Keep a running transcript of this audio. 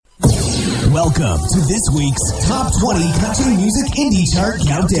Welcome to this week's Top 20 Country Music Indie Chart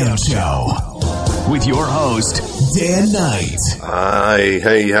Countdown Show with your host, Dan Knight. Hi,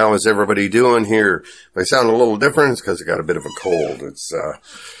 hey, how is everybody doing here? If I sound a little different, it's because I got a bit of a cold. It's,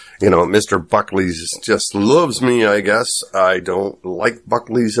 Mr. Buckley's just loves me, I guess. I don't like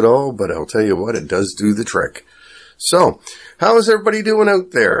Buckley's at all, but I'll tell you what, it does do the trick. So, how is everybody doing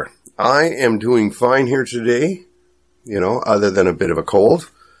out there? I am doing fine here today, other than a bit of a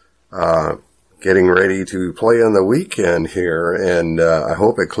cold. Getting ready to play on the weekend here, and I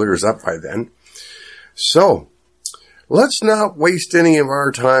hope it clears up by then. So, let's not waste any of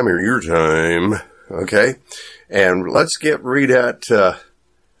our time or your time, okay? And let's get right at the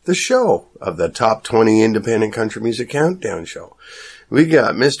show of the Top 20 Independent Country Music Countdown Show. We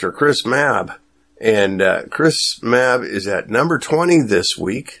got Mr. Chris Mabb, and Chris Mabb is at number 20 this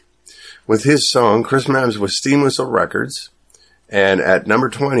week with his song. Chris Mabb's with Steam Whistle Records. And at number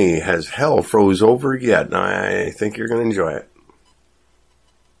 20 has Hell Froze Over Yet. And I think you're going to enjoy it.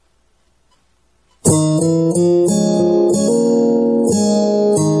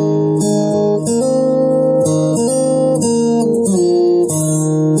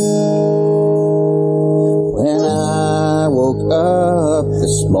 When I woke up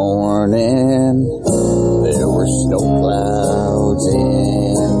this morning, there were snow clouds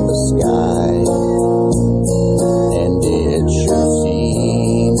in the sky.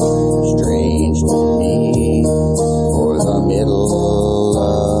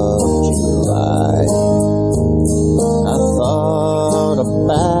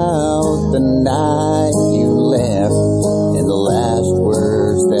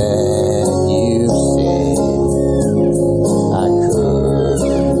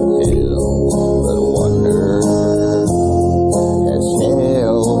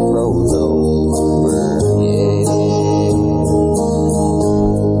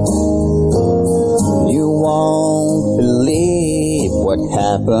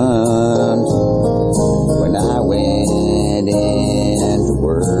 Happened when I went into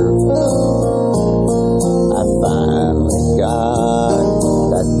work. I finally got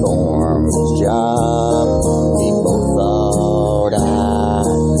that foreman's job people thought I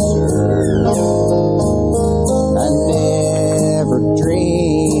deserved. I never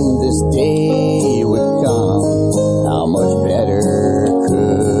dreamed this day would come. How much better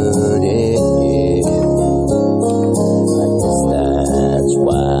could it get? I guess that's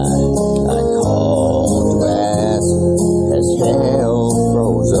why I called to ask, has hell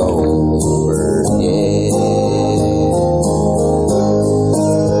froze over yet?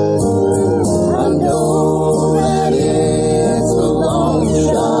 I know that it's a long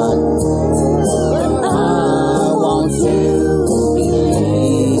shot, but I want to believe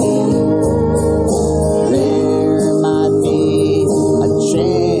there might be a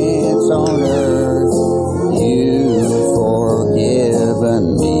chance on earth you've forgiven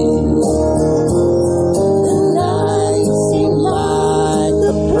me. The night seemed like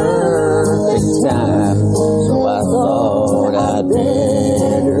the perfect time, so I thought I'd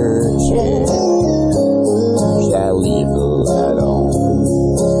better check. Shall I leave the light on?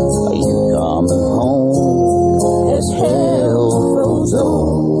 Are you coming home? Has hell froze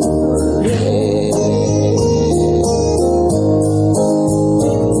over yet?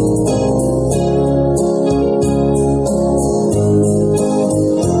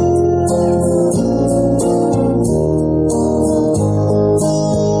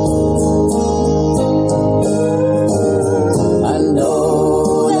 I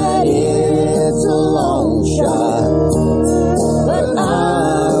know that it's a long shot, but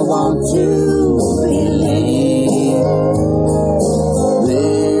I want to believe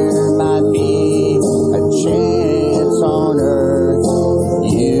there might be a chance on earth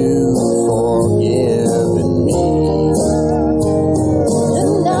you've forgiven me. The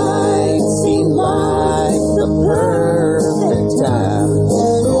night seemed like the perfect time,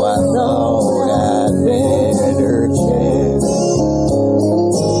 so I thought I'd better check.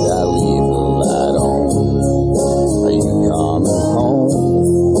 Should I leave the light on? Are you coming home?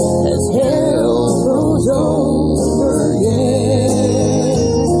 Has hell froze over yet?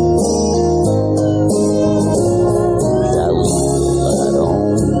 Should I leave the light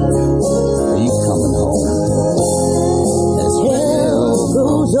on? Are you coming home? Has hell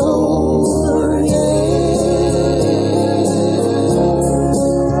froze over yet?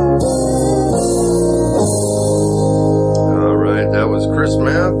 All right, that was Chris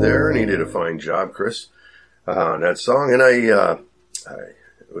Mabb there, and he did a fine job, Chris, on that song. And I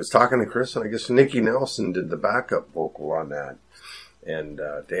was talking to Chris, and I guess Nikki Nelson did the backup vocal on that, and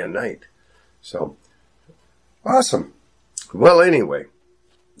Dan Knight. So, awesome. Well, anyway,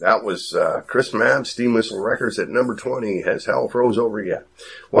 That was Chris Mabb, Steam Whistle Records at number 20. Has hell froze over yet?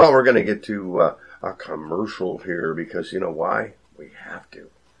 Well, we're going to get to a commercial here because you know why? We have to.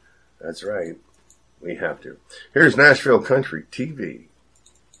 That's right. We have to. Here's Nashville Country TV.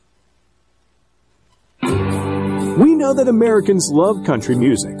 We know that Americans love country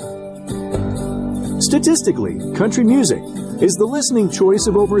music. Statistically, country music is the listening choice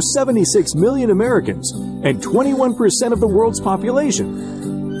of over 76 million Americans and 21% of the world's population.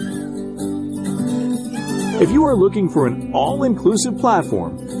 If you are looking for an all-inclusive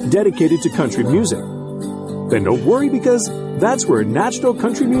platform dedicated to country music, then don't worry because that's where Nashville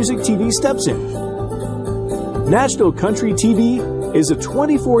Country Music TV steps in. Nashville Country TV is a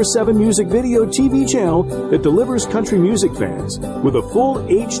 24/7 music video TV channel that delivers country music fans with a full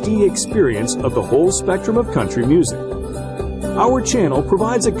HD experience of the whole spectrum of country music. Our channel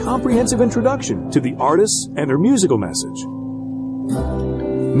provides a comprehensive introduction to the artists and their musical message.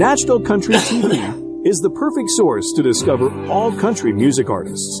 Nashville Country TV is the perfect source to discover all country music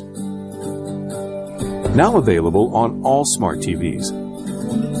artists. Now available on all smart TVs.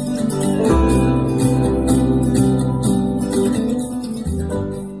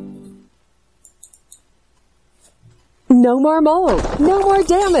 No more mold, no more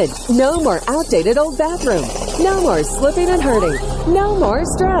damage, no more outdated old bathroom, no more slipping and hurting, no more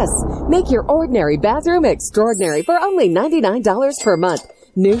stress. Make your ordinary bathroom extraordinary for only $99 per month.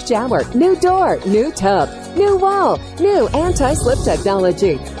 New shower, new door, new tub, new wall, new anti-slip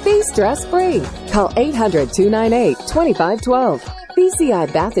technology. Be stress-free. Call 800-298-2512. BCI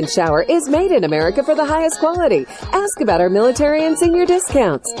Bath and Shower is made in America for the highest quality. Ask about our military and senior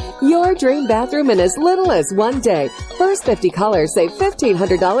discounts. Your dream bathroom in as little as 1 day. First 50 callers save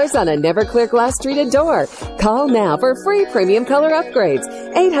 $1,500 on a never clear glass treated door. Call now for free premium color upgrades.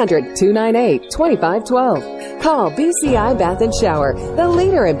 800-298-2512. Call BCI Bath and Shower, the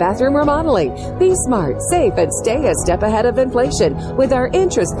leader in bathroom remodeling. Be smart, safe, and stay a step ahead of inflation with our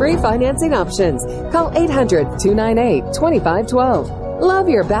interest-free financing options. Call 800-298-2512. Love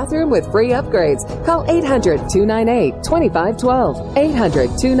your bathroom with free upgrades. Call 800-298-2512.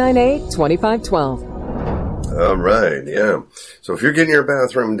 800-298-2512. All right, yeah. So if you're getting your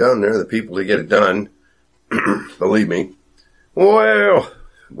bathroom done, they're the people to get it done. Believe me. Well,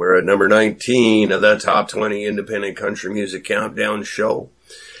 we're at number 19 of the Top 20 Independent Country Music Countdown Show.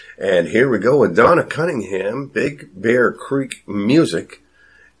 And here we go with Donna Cunningham, Big Bear Creek Music.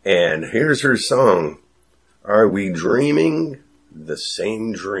 And here's her song, Are We Dreaming the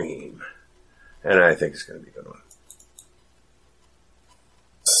Same Dream? And I think it's going to be a good one.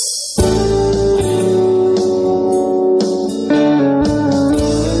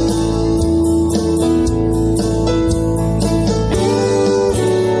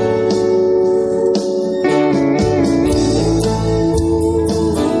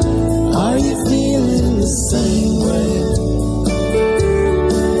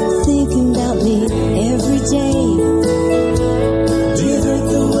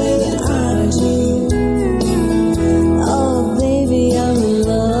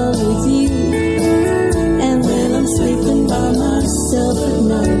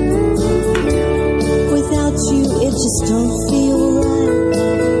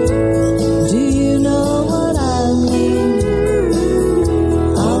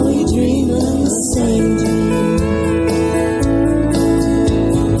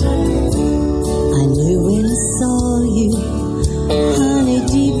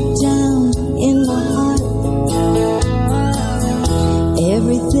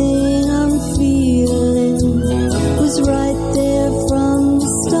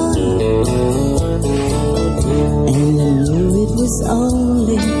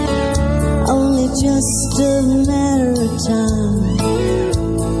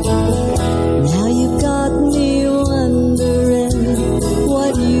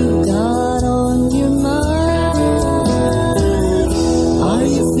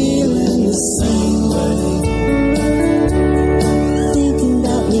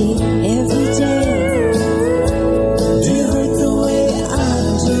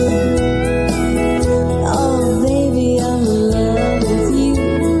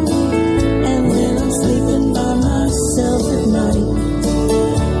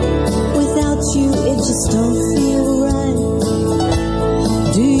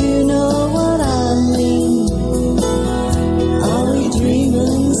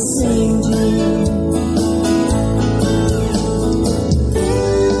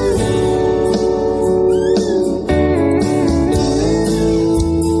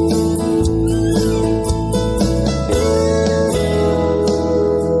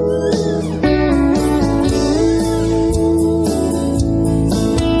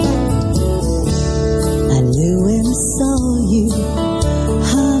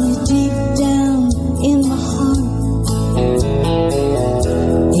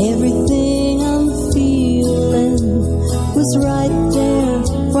 there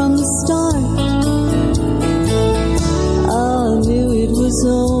from the start. I knew it was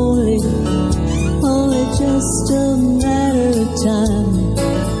only just a matter of time.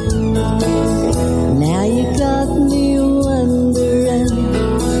 Now you got me wondering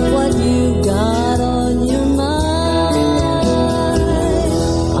what you got on your mind.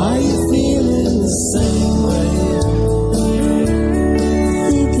 Are you feeling the same way?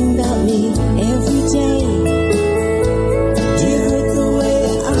 Thinking about me every day. Do you hurt the way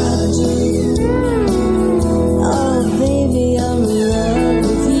I do? Oh baby, I'm in love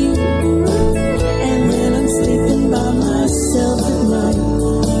with you. And when I'm sleeping by myself at night,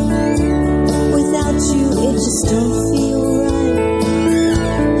 without you it just don't feel right.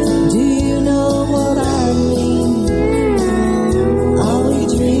 Do you know what I mean? Are we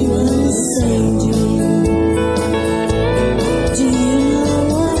dreaming the same dream? Do you know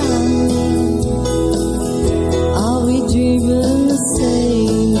what I mean? Are we dreaming the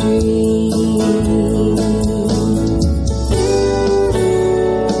same dream?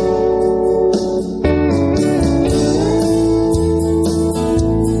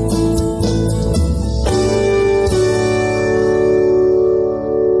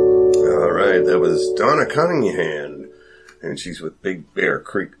 All right, that was Donna Cunningham, and she's with Big Bear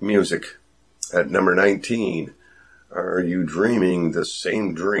Creek Music at number 19. Are You Dreaming the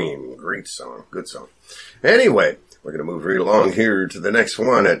Same Dream? Great song, good song. Anyway, we're going to move right along here to the next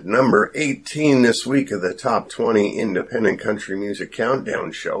one at number 18 this week of the Top 20 Independent Country Music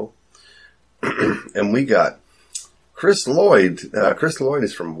Countdown Show. And we got Chris Loid. Chris Loid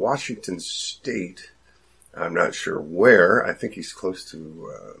is from Washington State. I'm not sure where. I think he's close to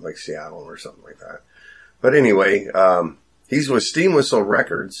like Seattle or something like that. But anyway, he's with Steam Whistle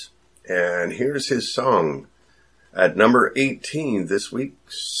Records, and here's his song at number 18 this week,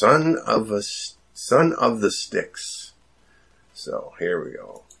 Son of the Sticks. So here we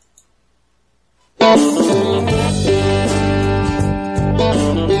go. I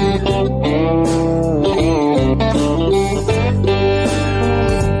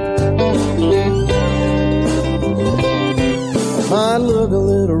might look a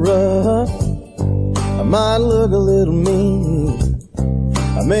little rough, I might look a little mean.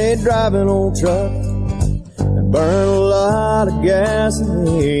 I may drive an old truck and burn a lot of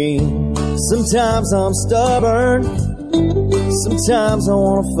gasoline. Sometimes I'm stubborn, sometimes I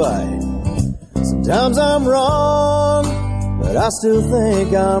want to fight. Sometimes I'm wrong, but I still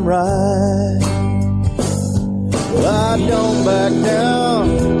think I'm right. Well, I don't back down,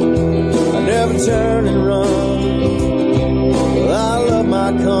 I never turn and run. Well, I love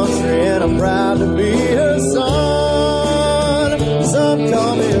my country and I'm proud to be her son. Some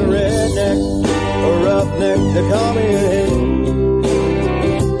call me a redneck, a roughneck, they call me a hick.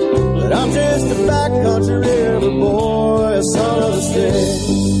 But I'm just a backcountry river boy, a son of the sticks.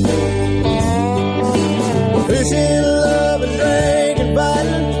 Fishing, loving, drinking,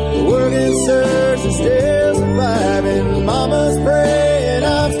 fighting, working, searching, still surviving. Mama's praying,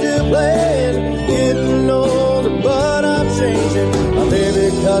 I'm still playing, getting older, but I'm changing. I may be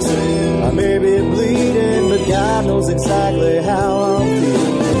cussing, I may be bleeding, but God knows exactly how I'm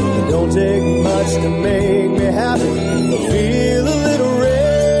feeling. It don't take much to make me happy, I feel a little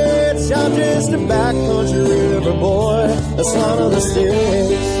rich. I'm just a backcountry river boy, a son of the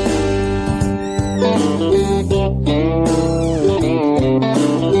sticks.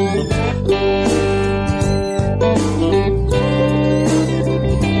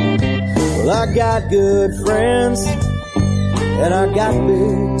 Well, I got good friends and I got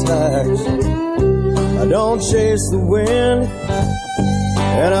big tires. I don't chase the wind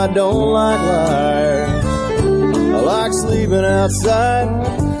and I don't like liars. I like sleeping outside,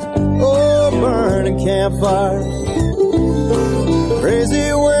 oh, burning campfires.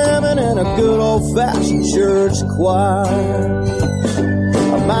 Crazy women and a good old-fashioned church choir.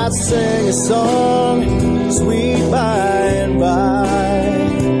 I might sing a song, sweet by and by.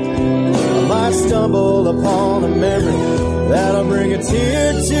 I might stumble upon a memory that'll bring a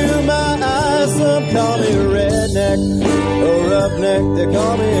tear to my eyes. Some call me a redneck, a roughneck, they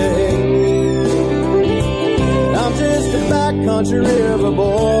call me a hick. I'm just a backcountry river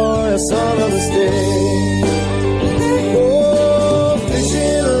boy, a son of the sticks. Oh,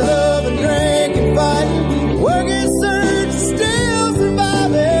 fishing, loving, drinking, fighting, working, searching, still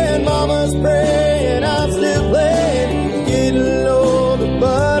surviving. Mama's praying, I'm still playing, getting older,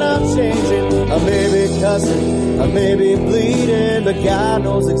 but I'm changing. I may be cussing, I may be bleeding, but God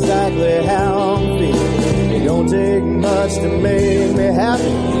knows exactly how I'm feeling. It don't take much to make me happy,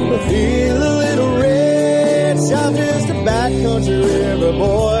 I feel a little rich. I'm just a backcountry river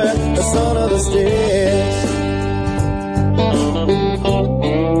boy, the son of the sticks.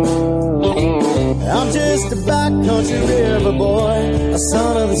 I'm just a backcountry river boy, a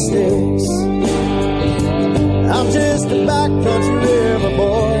son of the sticks. I'm just a backcountry river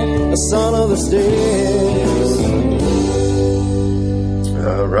boy, a son of the sticks.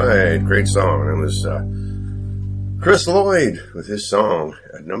 All right, great song. It was Chris Loid with his song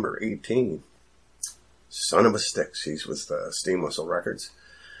at number 18, Son of a Sticks. He's with Steam Whistle Records.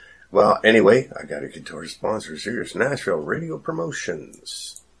 Well, anyway, I got to get to our sponsors. Here's Nashville Radio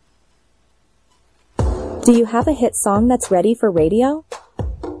Promotions. Do you have a hit song that's ready for radio?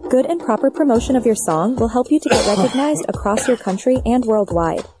 Good and proper promotion of your song will help you to get recognized across your country and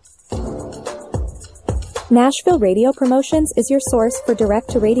worldwide. Nashville Radio Promotions is your source for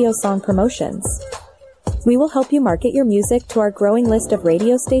direct-to-radio song promotions. We will help you market your music to our growing list of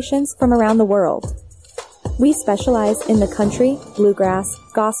radio stations from around the world. We specialize in the country, bluegrass,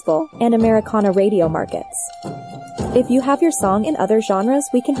 gospel, and Americana radio markets. If you have your song in other genres,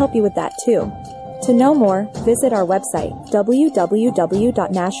 we can help you with that too. To know more, visit our website,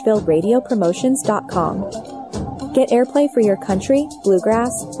 www.nashvilleradiopromotions.com. Get airplay for your country,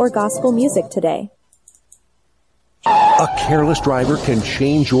 bluegrass, or gospel music today. A careless driver can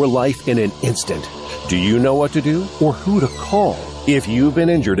change your life in an instant. Do you know what to do or who to call? If you've been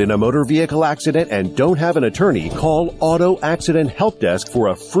injured in a motor vehicle accident and don't have an attorney, call Auto Accident Help Desk for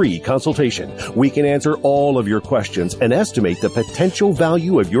a free consultation. We can answer all of your questions and estimate the potential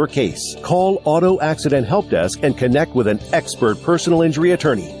value of your case. Call Auto Accident Help Desk and connect with an expert personal injury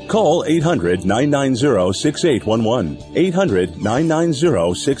attorney. Call 800-990-6811.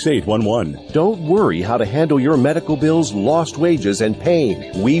 800-990-6811. Don't worry how to handle your medical bills, lost wages, and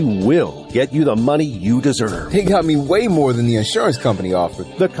pain. We will get you the money you deserve. They got me way more than the insurance company offered.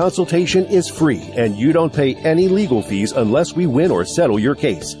 The consultation is free, and you don't pay any legal fees unless we win or settle your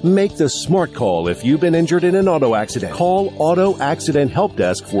case. Make the smart call if you've been injured in an auto accident. Call Auto Accident Help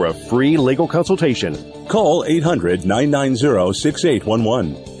Desk for a free legal consultation. Call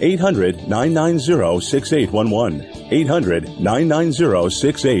 800-990-6811. 800-990-6811.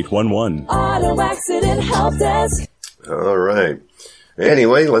 800-990-6811. Auto Accident Help Desk. All right.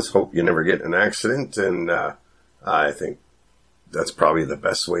 Anyway, let's hope you never get in an accident, and I think that's probably the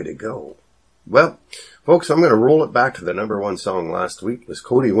best way to go. Well, folks, I'm going to roll it back to the number one song last week. It was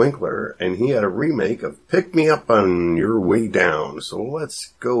Cody Winkler, and he had a remake of Pick Me Up on Your Way Down. So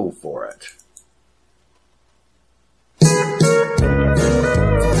let's go for it.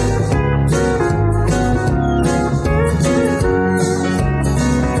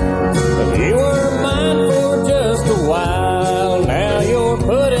 You were mine for just a while. Now you're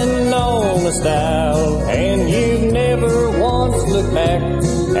putting on a style, and you've never once looked back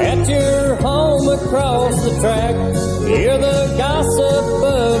at your home across the track. You're the gossip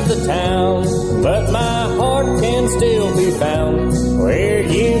of the town, but my heart can still be found where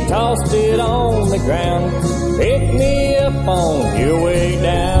you tossed it on the ground. Pick me up on your way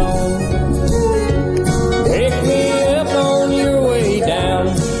down. Pick me up on your way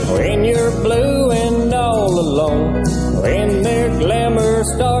down when you're blue and all alone. When their glamour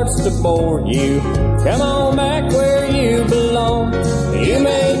starts to bore you, come on back where you belong. You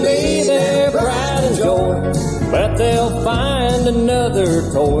may be their pride and joy, but they'll find another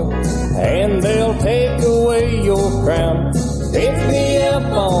toy, and they'll take away your crown. Pick me up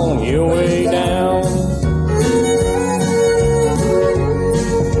on your way down.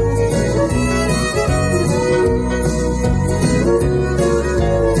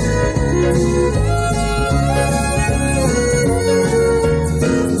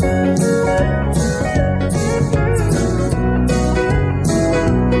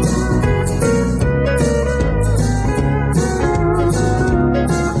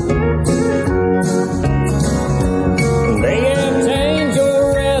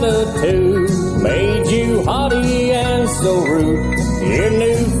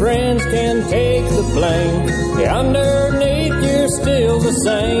 Blame. Underneath you're still the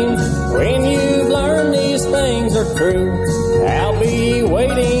same. When you've learned these things are true, I'll be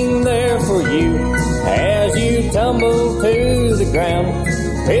waiting there for you as you tumble to the ground.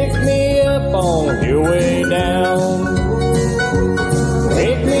 Pick me up on your way down.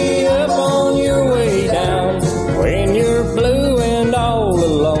 Pick me up on your way down when you're blue and all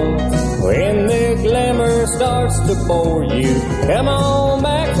alone. When the glamour starts to bore you, come on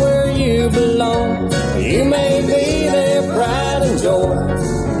back where you belong. You may be their pride and joy,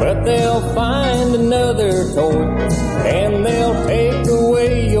 but they'll find another toy, and they'll take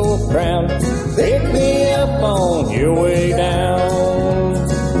away your crown. Pick me up on your way down.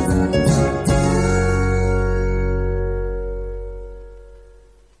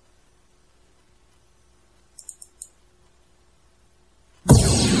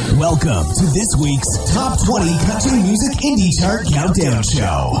 Welcome to this week's Top 20 Country Music Indie Chart Countdown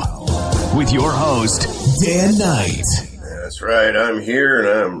Show with your host, Dan Knight. That's right, I'm here and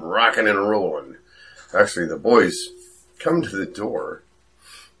I'm rocking and rolling. Actually, the boys come to the door.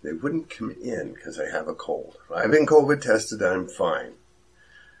 They wouldn't come in because I have a cold. I've been COVID tested, I'm fine.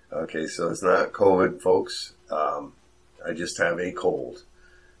 Okay, so it's not COVID, folks. I just have a cold.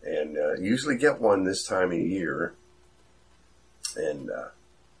 And usually get one this time of year. And,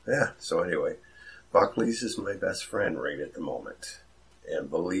 so anyway, Buckley's is my best friend right at the moment. And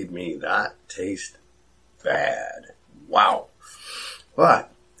believe me, that tastes bad. Wow.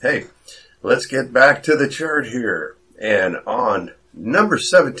 But, hey, let's get back to the chart here. And on number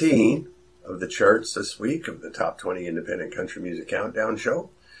 17 of the charts this week of the Top 20 Independent Country Music Countdown Show,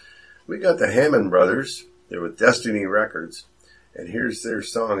 we got the Hammond Brothers. They're with Dynasty Records. And here's their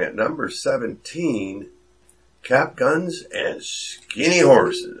song at number 17, Cap Guns and Skinny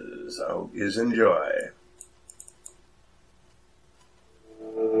Horses. I hope you enjoy.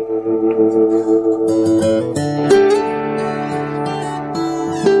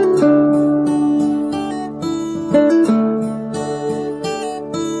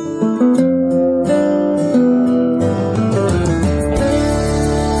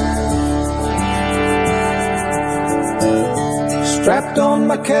 Strapped on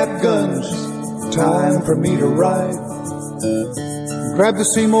my cap guns, time for me to ride. Grab the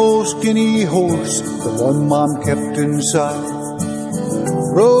same old skinny horse, the one Mom kept inside.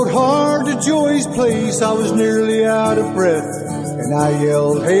 Rode hard to Joey's place, I was nearly out of breath. And I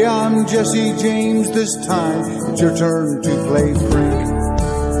yelled, hey, I'm Jesse James, this time it's your turn to play freak.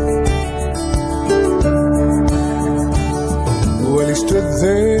 Well, he stood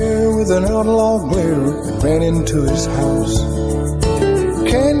there with an outlaw glare and ran into his house.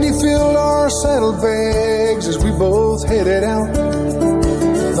 Candy filled our saddlebags as we both headed out.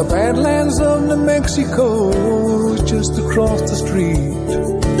 The Badlands of New Mexico was just across the street.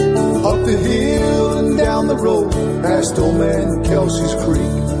 Up the hill and down the road, past old man Kelsey's Creek.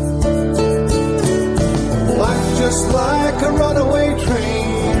 Life's just like a runaway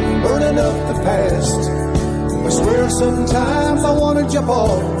train, burning up the past. I swear sometimes I want to jump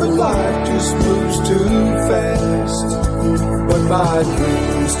off, but life just moves too fast. But my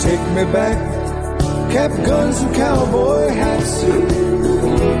dreams take me back, cap guns and cowboy hats.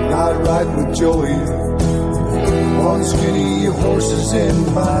 I'd ride with Joey on skinny horses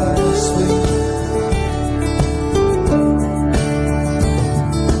in my sleep.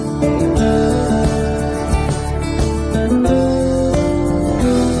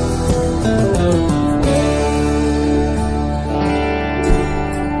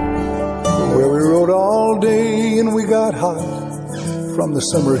 Well, we rode all day and we got hot from the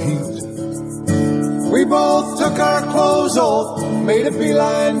summer heat. We both took our clothes off, made a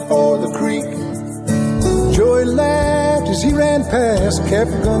beeline for the creek. Joey laughed as he ran past,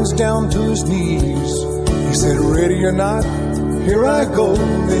 kept guns down to his knees. He said, ready or not, here I go.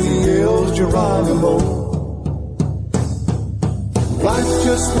 Then he yells, Geronimo. Life's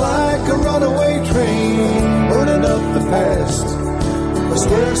just like a runaway train, burning up the past. I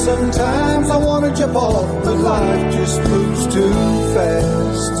swear sometimes I want to jump off, but life just moves too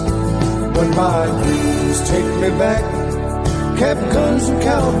fast. But my dreams take me back, cap guns and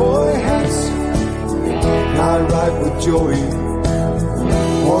cowboy hats. I ride with Joey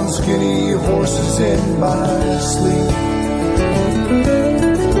on skinny horses in my sleep.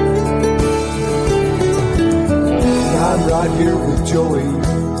 I'm right here with Joey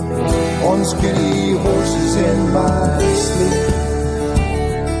on skinny horses in my sleep.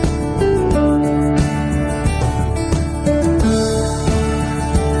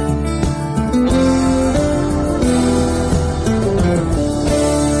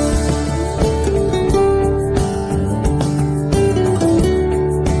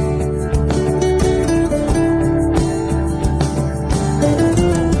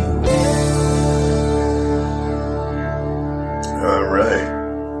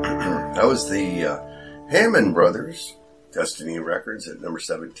 Hammond Brothers, Dynasty Records at number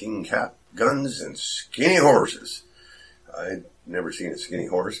 17, Cap Guns and Skinny Horses. I'd never seen a skinny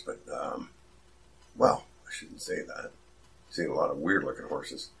horse, but, well, I shouldn't say that. I've seen a lot of weird looking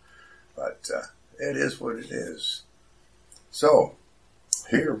horses, but it is what it is. So,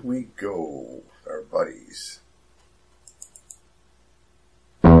 here we go, our buddies.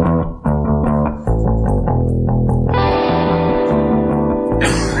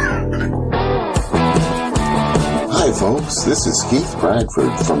 Hi folks, this is Keith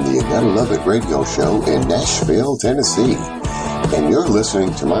Bradford from the You Gotta Love It radio show in Nashville, Tennessee. and you're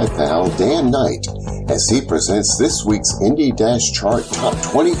listening to my pal Dan Knight as he presents this week's Indie Dash Chart Top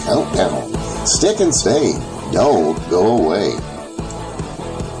 20 Countdown. Stick and stay. Don't go away.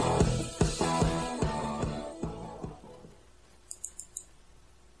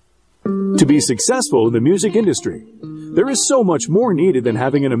 To be successful in the music industry, there is so much more needed than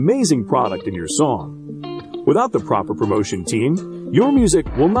having an amazing product in your song. Without the proper promotion team, your music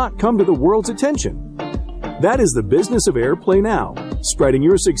will not come to the world's attention. That is the business of Airplay Now, spreading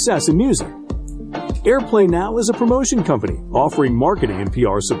your success in music. Airplay Now is a promotion company offering marketing and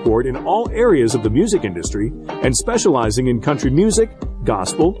PR support in all areas of the music industry and specializing in country music,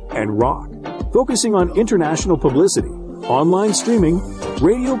 gospel, and rock, focusing on international publicity, online streaming,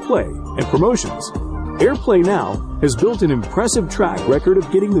 radio play, and promotions. Airplay Now has built an impressive track record of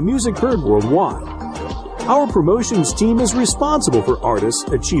getting the music heard worldwide. Our promotions team is responsible for artists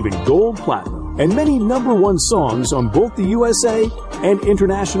achieving gold, platinum, and many #1 songs on both the USA and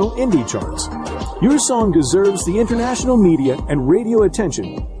international indie charts. Your song deserves the international media and radio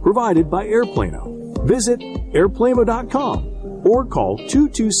attention provided by Airplay Now. Visit airplaymo.com or call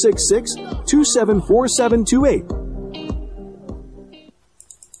 2266-274728.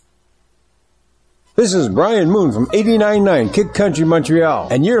 This is Brian Moon from 89.9 Kick Country Montreal,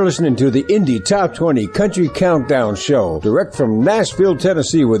 and you're listening to the Indie Top 20 Country Countdown Show, direct from Nashville,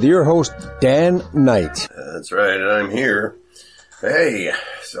 Tennessee, with your host, Dan Knight. That's right, I'm here. Hey,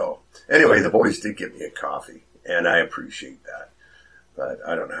 so anyway, the boys did give me a coffee, and I appreciate that. But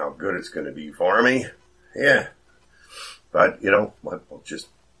I don't know how good it's going to be for me. Yeah. But, you know, we'll just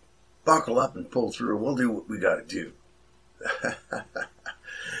buckle up and pull through. We'll do what we got to do.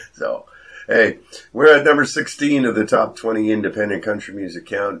 So, hey, we're at number 16 of the Top 20 Independent Country Music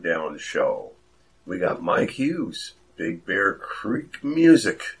Countdown Show. We got Mike Hughes, Big Bear Creek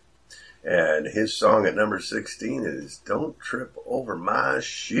Music. And his song at number 16 is Don't Trip Over My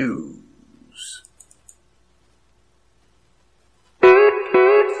Shoes.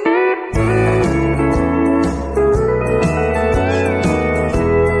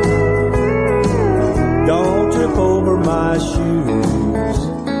 Don't trip over my shoes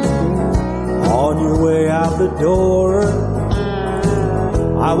on your way out the door.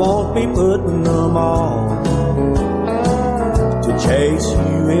 I won't be putting them on to chase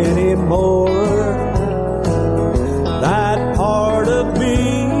you anymore. That part of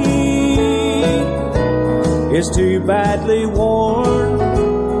me is too badly worn,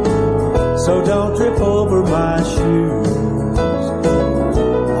 so don't trip over my shoes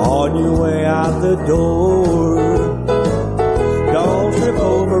on your way out the door. Don't trip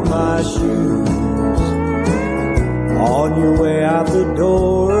over my shoes on your way out the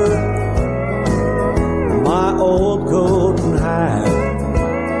door. My old coat and hat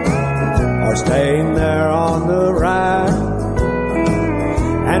are staying there on the rack.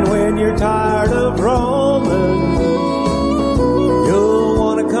 And when you're tired of roaming, you'll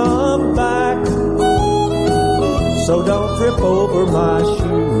want to come back. So don't trip over my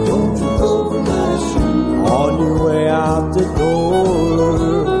shoes. Don't trip over my shoes on your way out the door.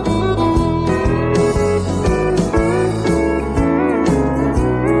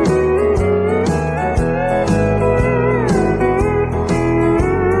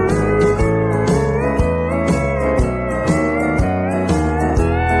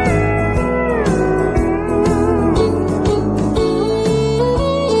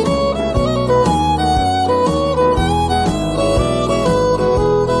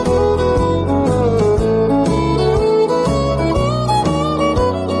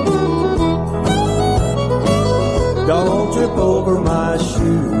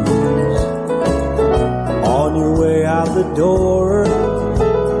 The door, I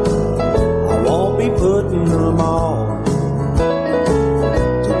won't be putting them on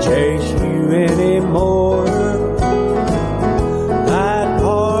to chase you anymore. That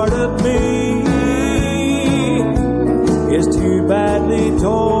part of me is too badly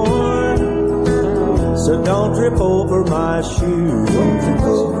torn, so don't trip over my shoes. Don't trip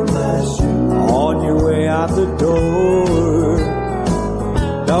over my shoes on your way out the door.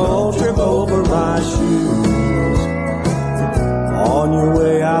 Don't trip over my shoes on your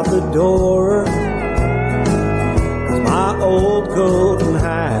way out the door. 'Cause my old coat and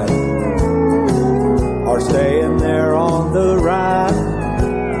hat are staying there on the rack.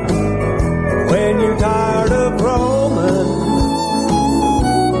 When you're tired of roaming,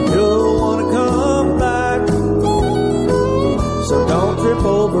 you'll want to come back. So don't trip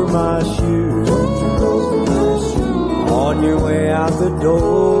over my shoes. Don't trip over my shoes on your way out the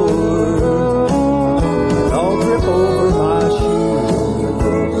door. Don't trip over my shoes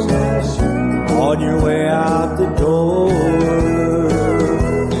on your way out the door.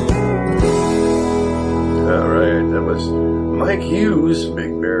 Mike Hughes,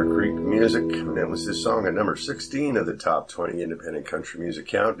 Big Bear Creek Music. And that was his song at number 16 of the Top 20 Independent Country Music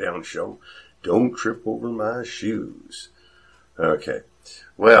Countdown Show, Don't Trip Over My Shoes. Okay.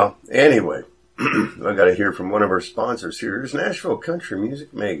 Well, anyway, I got to hear from one of our sponsors here. Here's Nashville Country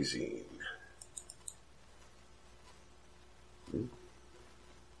Music Magazine.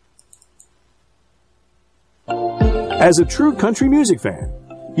 As a true country music fan,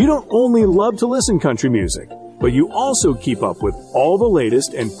 you don't only love to listen country music, but you also keep up with all the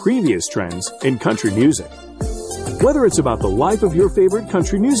latest and previous trends in country music. Whether it's about the life of your favorite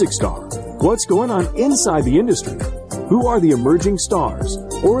country music star, what's going on inside the industry, who are the emerging stars,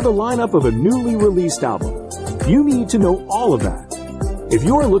 or the lineup of a newly released album, you need to know all of that. If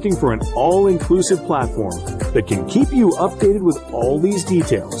you're looking for an all-inclusive platform that can keep you updated with all these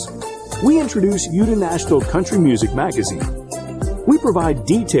details, we introduce you to Nashville Country Music Magazine. We provide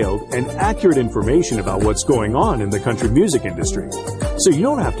detailed and accurate information about what's going on in the country music industry, so you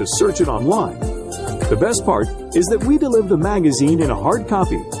don't have to search it online. The best part is that we deliver the magazine in a hard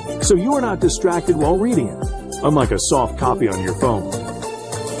copy, so you are not distracted while reading it, unlike a soft copy on your phone.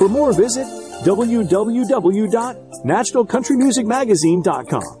 For more, visit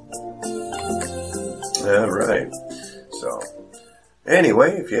www.NashvilleCountryMusicMagazine.com. All right. So,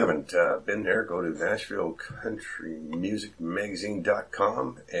 anyway, if you haven't been there, go to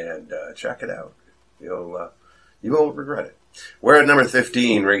NashvilleCountryMusicMagazine.com and check it out. You won't regret it. We're at number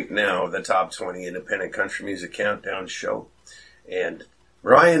 15 right now, the Top 20 Independent Country Music Countdown Show. And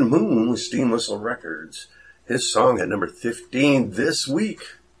Brian Moon with Steam Whistle Records, his song at number 15 this week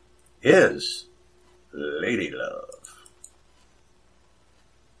is Lady Love.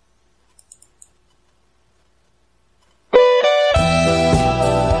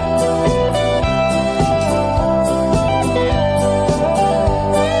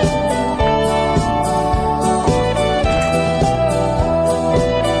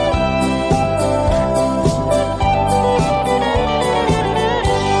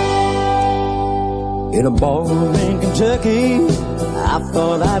 In a ballroom in Kentucky, I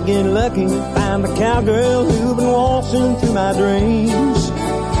thought I'd get lucky, find a cowgirl who'd been waltzing through my dreams.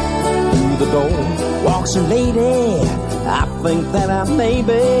 Through the door walks a lady, I think that I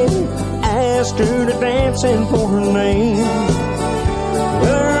maybe asked her to dance and for her name.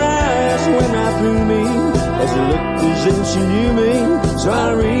 Well, her eyes went right through me as it looked as if she knew me, so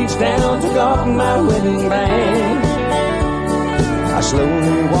I reached down, took off my wedding band. I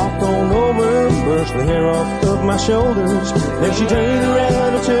slowly walked on over, brushed the hair off of my shoulders. Then she turned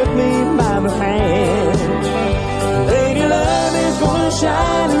around and took me by the hand. Lady Love is gonna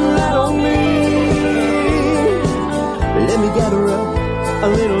shine a light on me. Let me gather up a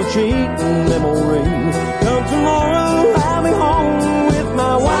little treat and memory. Come tomorrow, I'll be home with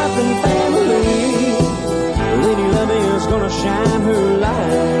my wife and family. Lady Love is gonna shine her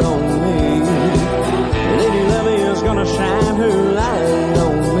light on me. Lady Love is gonna shine her light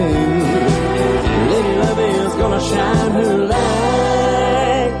on me. Lady Love is gonna shine her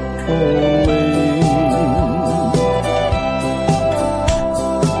light on me.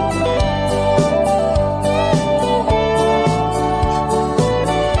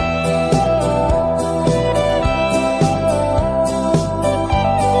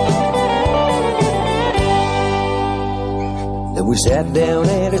 Then we sat down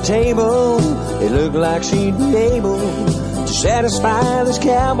at a table. It looked like she'd be able to satisfy this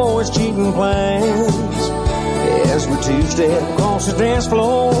cowboy's cheating plans. As we two-stepped across the dance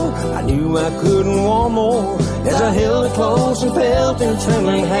floor, I knew I couldn't want more as I held her close and felt her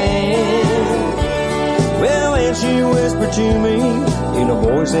trembling hand. Well, and she whispered to me in a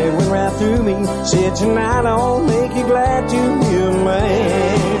voice that went right through me, said, tonight I'll make you glad to be a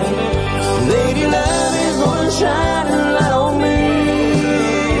man. Lady Love is gonna shine her light on me.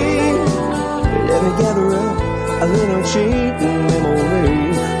 Let me gather up a little cheap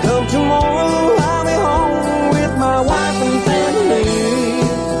memory. Come tomorrow, I'll be home with my wife and family.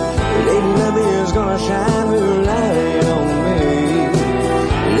 Lady Love is gonna shine her light on me.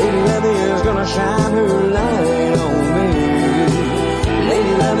 Lady Love is gonna shine her light on me.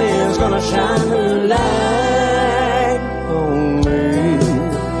 Lady Love is gonna shine her light on me.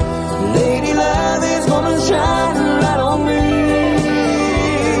 Lady Love is gonna shine her light on me.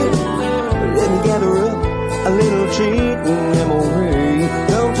 Let me gather up a little cheap memory.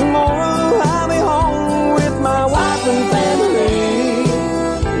 Come tomorrow, I'll be home with my wife and family.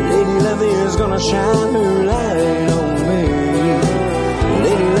 Lady Love is gonna shine her light on me.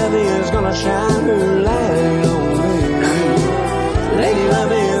 Lady Love is gonna shine her light on me. Lady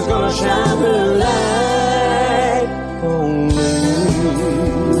Love is gonna shine her light on me.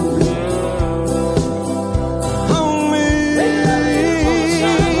 On me.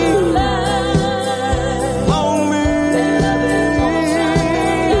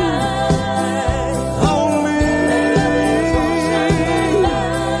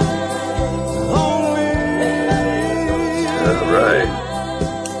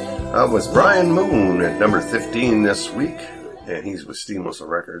 Was Brian Moon at number 15 this week, and he's with Steamwhistle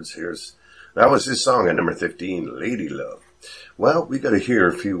Records. That was his song at number 15, Lady Love. Well, we got to hear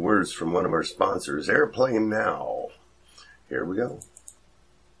a few words from one of our sponsors, Airplane Now. Here we go.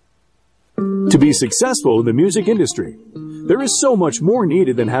 To be successful in the music industry, there is so much more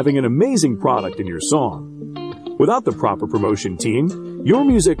needed than having an amazing product in your song. Without the proper promotion team, your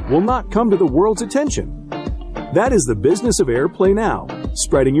music will not come to the world's attention. That is the business of Airplay Now,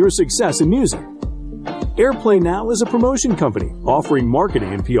 spreading your success in music. Airplay Now is a promotion company offering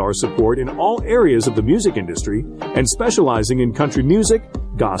marketing and PR support in all areas of the music industry and specializing in country music,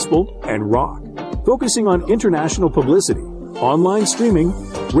 gospel, and rock, focusing on international publicity, online streaming,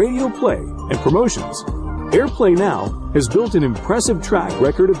 radio play, and promotions. Airplay Now has built an impressive track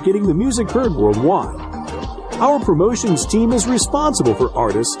record of getting the music heard worldwide. Our promotions team is responsible for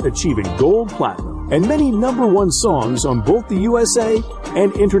artists achieving gold, platinum, and many #1 songs on both the USA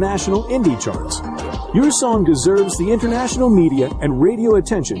and international indie charts. Your song deserves the international media and radio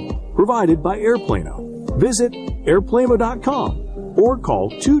attention provided by Airplano. Visit airplano.com or call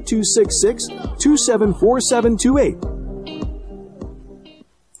 2266-274728.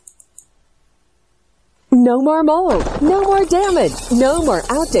 No more mold, no more damage, no more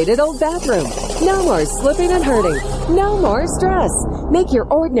outdated old bathroom, no more slipping and hurting, no more stress. Make your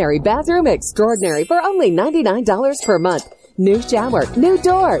ordinary bathroom extraordinary for only $99 per month. New shower, new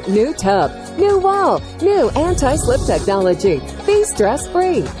door, new tub, new wall, new anti-slip technology. Be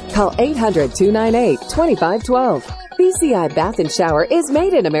stress-free. Call 800-298-2512. BCI Bath and Shower is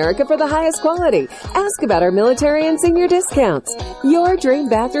made in America for the highest quality. Ask about our military and senior discounts. Your dream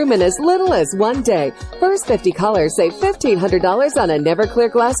bathroom in as little as 1 day. First 50 callers save $1,500 on a never clear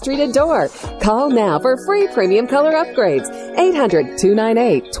glass treated door. Call now for free premium color upgrades.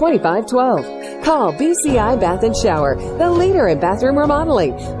 800-298-2512. Call BCI Bath and Shower, the leader in bathroom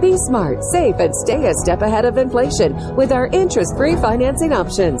remodeling. Be smart, safe, and stay a step ahead of inflation with our interest-free financing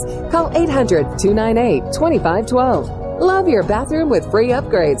options. Call 800-298-2512. Love your bathroom with free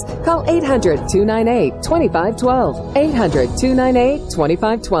upgrades. Call 800-298-2512.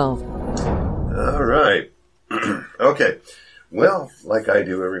 800-298-2512. All right. Okay. Well, like I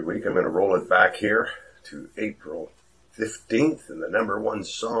do every week, I'm going to roll it back here to April 15th, and the #1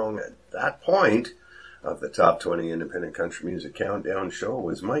 song at that point of the Top 20 Independent Country Music Countdown show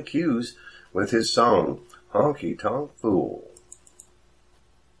was Mike Hughes with his song, Honky Tonk Fool.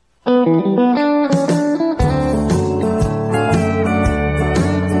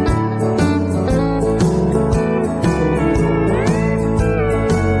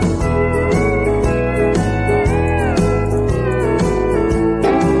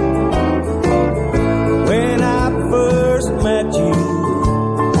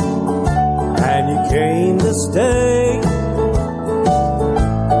 Stay.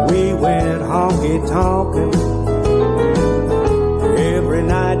 We went honky-tonkin' every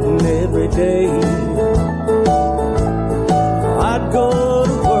night and every day. I'd go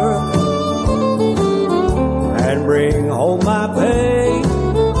to work and bring home my pay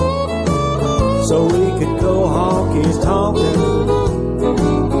so we could go honky-tonkin'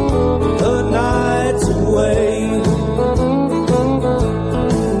 the nights away.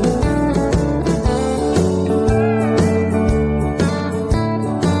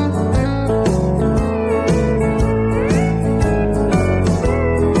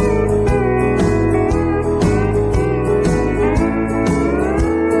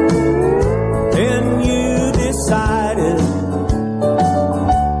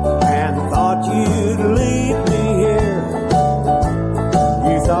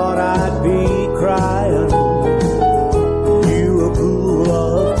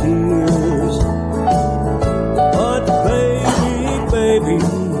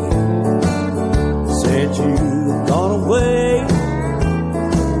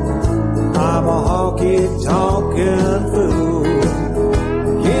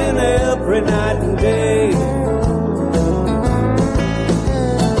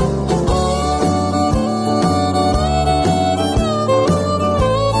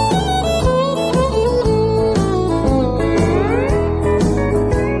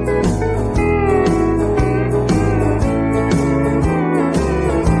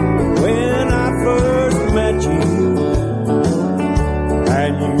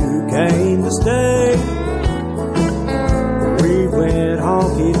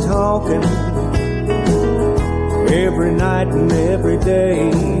 Every night and every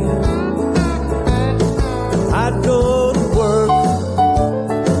day, I'd go to work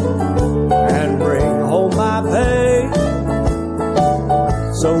and bring home my pay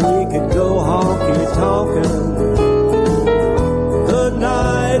so we could go honky-tonkin' the night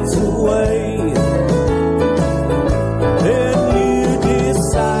nights away. Then you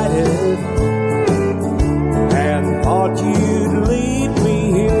decided and thought you'd leave me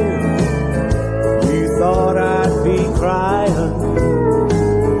here. You thought I'd be crying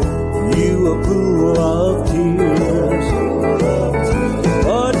you a pool of tears.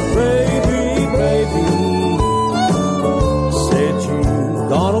 But baby, since you've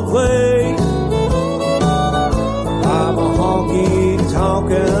gone away, I'm a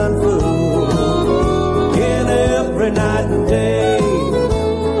honky-tonkin' fool in every night and day.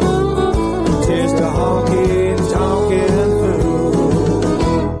 Just a honky-tonkin'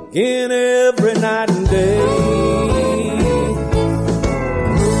 fool in every night and day.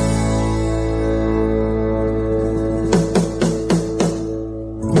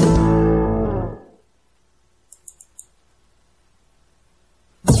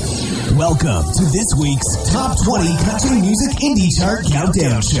 Welcome to this week's Top 20 Country Music Indie Chart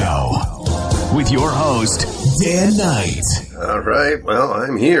Countdown Show with your host, Dan Knight. All right, well,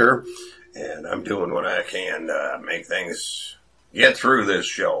 I'm here, and I'm doing what I can to make things get through this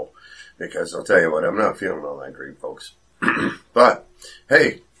show, because I'll tell you what, I'm not feeling all that great, folks. But,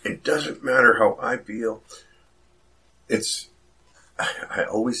 hey, it doesn't matter how I feel. I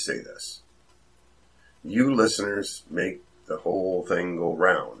always say this. You listeners make the whole thing go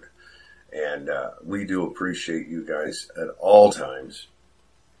round. And we do appreciate you guys at all times.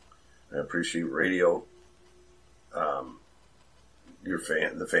 I appreciate radio, the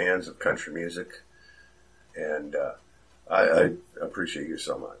fans of country music, and I appreciate you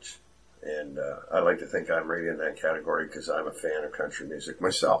so much. And I like to think I'm right in that category because I'm a fan of country music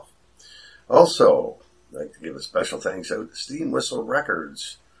myself. Also, I'd like to give a special thanks out to Steam Whistle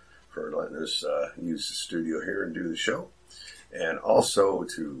Records for letting us use the studio here and do the show, and also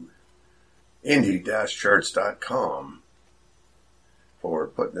to indie-charts.com for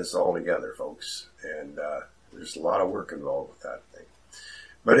putting this all together, folks. And there's a lot of work involved with that thing.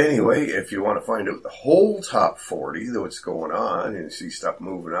 But anyway, if you want to find out the whole top 40, what's going on, and see stuff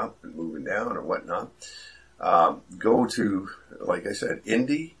moving up and moving down or whatnot, go to, like I said,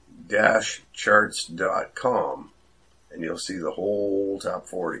 indie-charts.com, and you'll see the whole top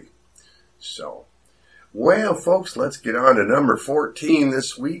 40. So, well, folks, let's get on to number 14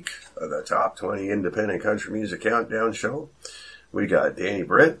 this week of the Top 20 Independent Country Music Countdown Show. We got Danny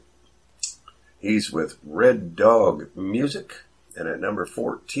Britt. He's with Red Dog Music. And at number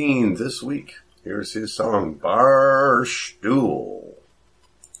 14 this week, here's his song, Bar Stool.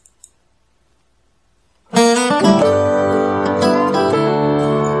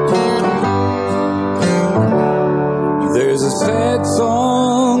 There's a sad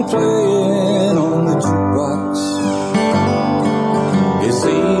song playing on the jukebox. It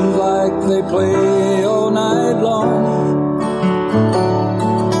seems like they play all night long.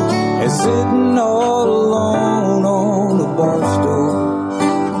 And sitting all alone on the bar stool,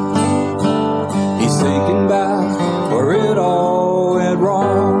 he's thinking about where it all went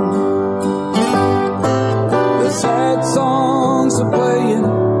wrong. The sad songs are playing,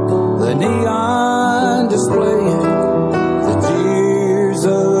 the neon displaying the tears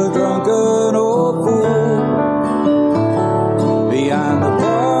of a drunken old fool. Behind the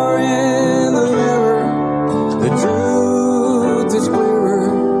bar in the mirror, the truth is clearer.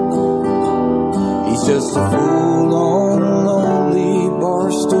 He's just a fool on a lonely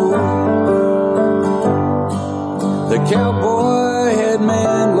bar stool. The cowboy had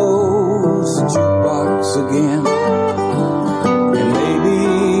Manlow's jukebox again, and maybe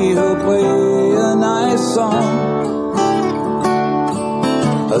he'll play a nice song,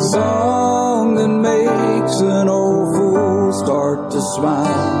 a song that makes an old fool start to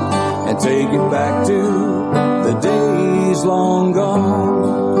smile and take it back to the days long gone.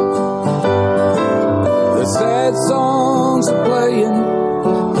 The sad songs are playing,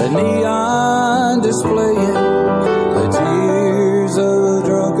 the neon displaying the tears of a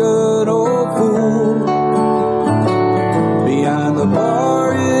drunken old fool. Behind the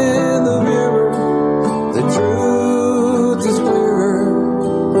bar in the mirror, the truth is clearer.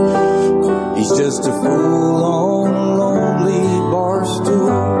 He's just a fool on a lonely bar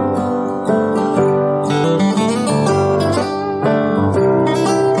stool.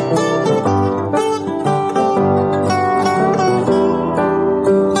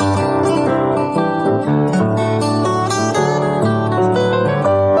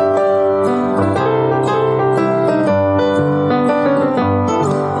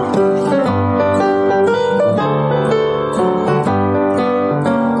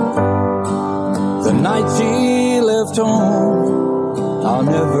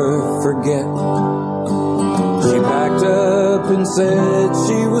 said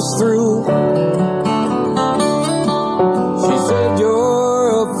she was through. She said, you're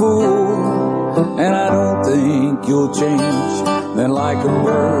a fool, and I don't think you'll change. Then like a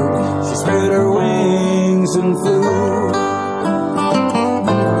bird, she spread her wings and flew.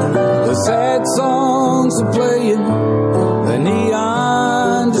 The sad songs are playing, the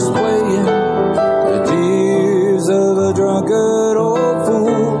neon displaying the tears of a drunkard old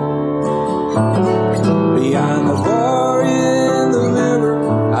fool. Behind the bar in the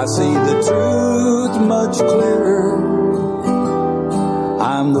mirror, I see the truth much clearer.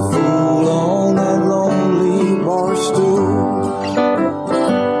 I'm the fool on that lonely bar stool.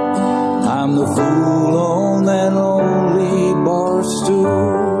 I'm the fool on that lonely bar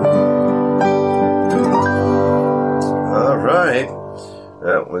stool. All right.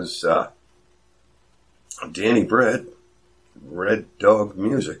 That was Danny Britt, Red Dog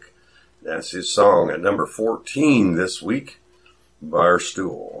Music. That's his song at number 14 this week, Bar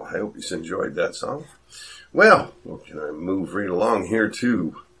Stool. I hope you enjoyed that song. Well, can I move right along here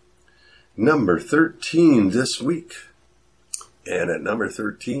to number 13 this week? And at number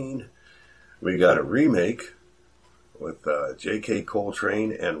 13, we got a remake with J.K.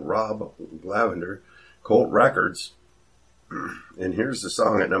 Coltrain and Rob Lavender, Colt Records. And here's the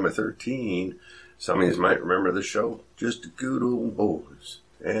song at number 13. Some of you might remember the show, Just the Good Old Boys.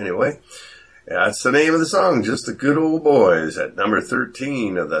 Anyway, that's the name of the song, Just the Good Old Boys, at number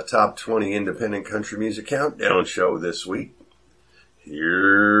 13 of the Top 20 Independent Country Music Countdown show this week.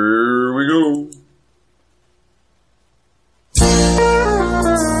 Here we go.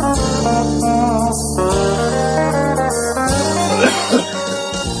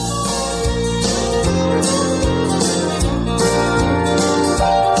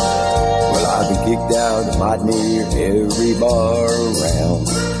 Well, I've been kicked out of my near every bar around.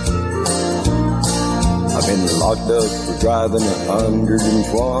 I've been locked up for driving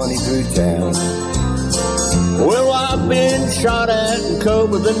 120 through town. Well, I've been shot at and cut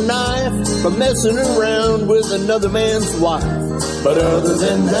with a knife for messing around with another man's wife. But other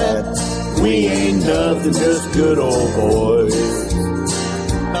than that, we ain't nothing, just good old boys.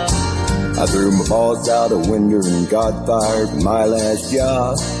 I threw my boss out a window and got fired from my last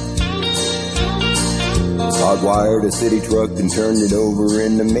job. Hardwired a city truck and turned it over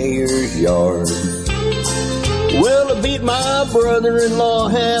in the mayor's yard. Well, I beat my brother-in-law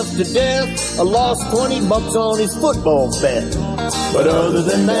half to death. I lost $20 on his football bet. But other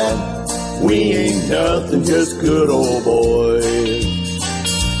than that, we ain't nothing, just good old boys.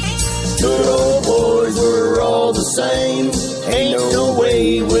 Good old boys, we're all the same. Ain't no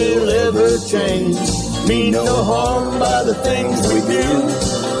way we'll ever change. Mean no harm by the things we do,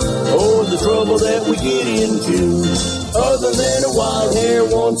 or the trouble that we get into. Other than a wild hair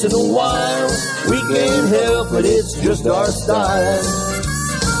once in a while, we can't help it, it's just our style.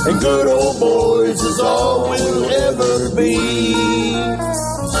 And good old boys is all we'll ever be.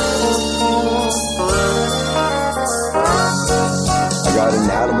 I got an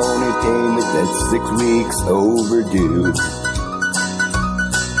alimony payment that's 6 weeks overdue.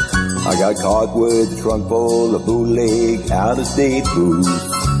 I got caught with a trunk full of bootleg out-of-state booze.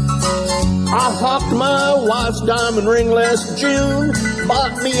 I hopped my wife's diamond ring last June,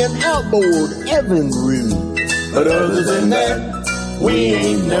 bought me an outboard Evinrude. But other than that, we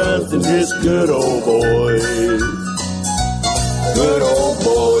ain't nothing, just good old boys. Good old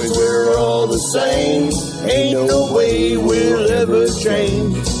boys, we're all the same. Ain't no way we'll ever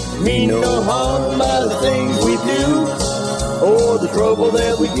change. Mean no harm by the things we do, or the trouble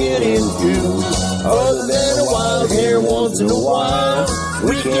that we get into. Other than a wild hair once in a while,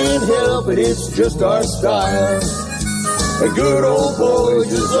 we can't help it, it's just our style. And good old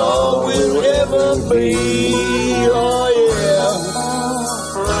boys is all we'll ever be. Oh yeah.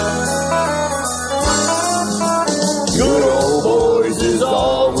 Good old boys is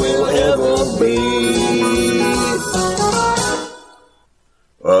all we'll ever be.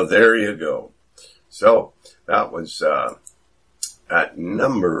 Well, there you go. So, that was at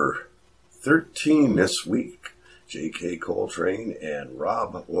number 13 this week, J.K. Coltrane and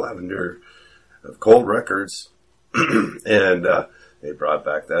Rob Lavender of Colt Records. And they brought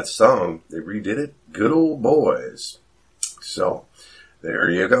back that song. They redid it, Good Old Boys. So, there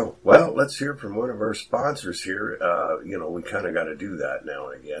you go. Well, let's hear from one of our sponsors here. We kind of got to do that now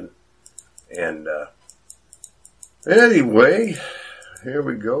and again. And anyway, here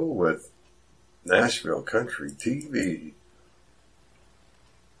we go with Nashville Country TV.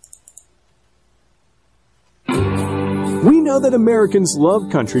 We know that Americans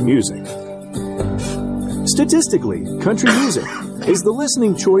love country music. Statistically, country music is the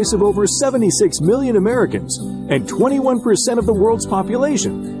listening choice of over 76 million Americans and 21% of the world's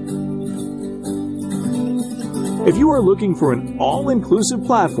population. If you are looking for an all-inclusive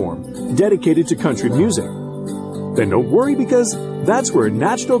platform dedicated to country music, then don't worry, because that's where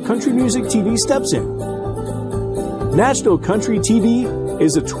National Country Music TV steps in. National Country TV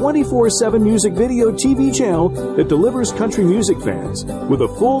is a 24/7 music video TV channel that delivers country music fans with a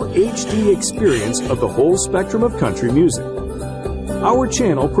full HD experience of the whole spectrum of country music. Our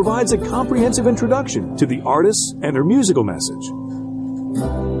channel provides a comprehensive introduction to the artists and their musical message.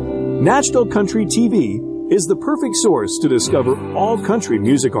 National Country TV is the perfect source to discover all country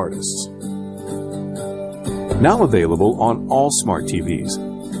music artists. Now available on all smart TVs.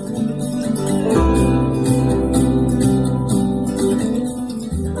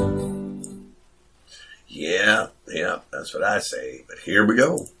 Yeah, that's what I say. But here we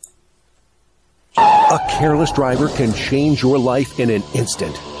go. A careless driver can change your life in an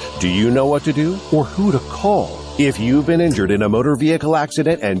instant. Do you know what to do or who to call? If you've been injured in a motor vehicle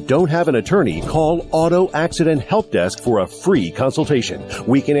accident and don't have an attorney, call Auto Accident Help Desk for a free consultation.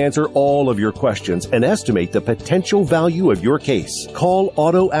 We can answer all of your questions and estimate the potential value of your case. Call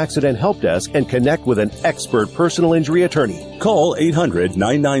Auto Accident Help Desk and connect with an expert personal injury attorney. Call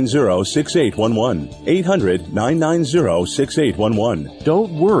 800-990-6811. 800-990-6811.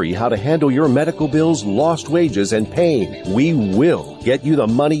 Don't worry how to handle your medical bills, lost wages, and pain. We will get you the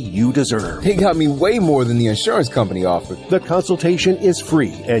money you deserve. They got me way more than the insurance company offered. The consultation is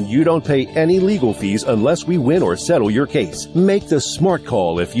free, and you don't pay any legal fees unless we win or settle your case. Make the smart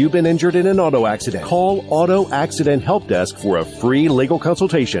call if you've been injured in an auto accident. Call Auto Accident Help Desk for a free legal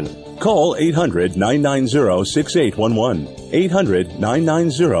consultation. Call 800-990-6811.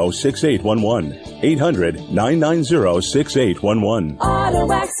 800-990-6811. 800-990-6811.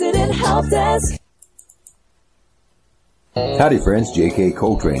 Auto Accident Help Desk. Howdy friends, J.K.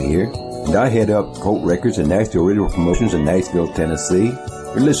 Coltrain here, and I head up Colt Records and Nashville Radio Promotions in Nashville, Tennessee.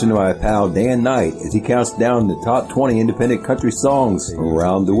 You're listening to my pal Dan Knight as he counts down the top 20 independent country songs from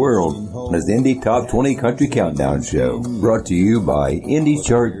around the world on his Indie Top 20 Country Countdown Show, brought to you by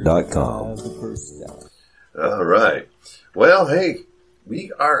IndieChart.com. All right. Well, hey,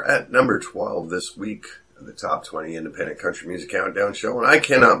 we are at number 12 this week in the Top 20 Independent Country Music Countdown Show, and I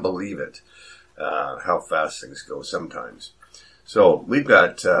cannot believe it. How fast things go sometimes. So we've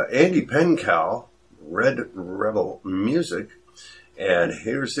got Andy Penkow, Red Rebel Music, and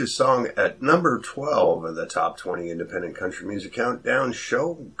here's his song at number 12 in the Top 20 Independent Country Music Countdown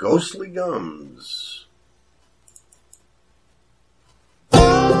Show, Ghostly Gums. The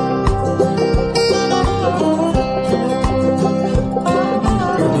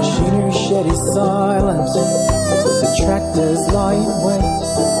machinery shed is silent, the tractors lie in wait.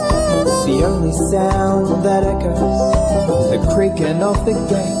 The only sound that echoes is the creaking of the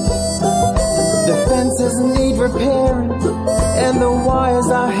gate. The fences need repairing and the wires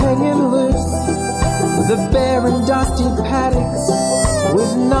are hanging loose. The bare and dusty paddocks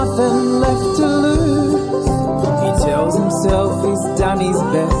with nothing left to lose. He tells himself he's done his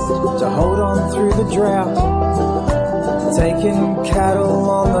best to hold on through the drought, taking cattle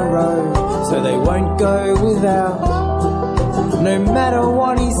on the road so they won't go without. No matter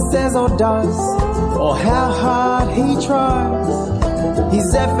what he says or does, or how hard he tries,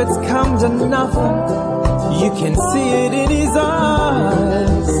 his efforts come to nothing. You can see it in his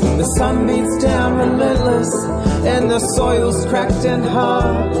eyes. The sun beats down relentless, and the soil's cracked and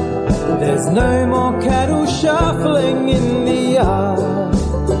hard. There's no more cattle shuffling in the yard.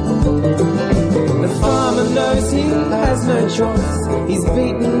 The farmer knows he has no choice. He's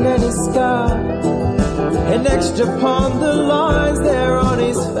beaten and he's scarred, and etched upon the lines there on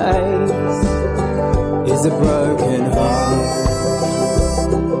his face is a broken heart.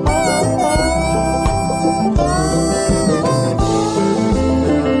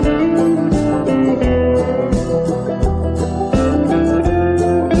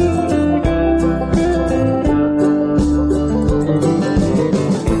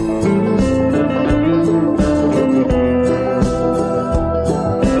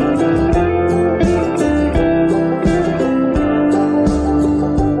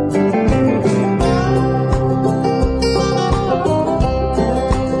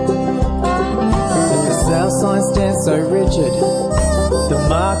 So rigid, the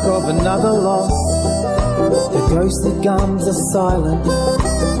mark of another loss. The ghostly gums are silent,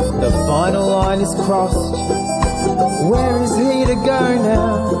 the final line is crossed. Where is he to go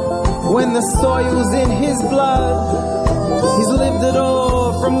now, when the soil's in his blood? He's lived it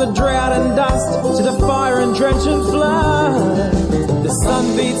all from the drought and dust to the fire and drench and flood. The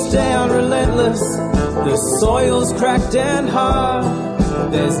sun beats down relentless, the soil's cracked and hard.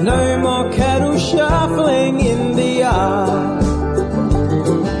 There's no more cattle shuffling in the yard.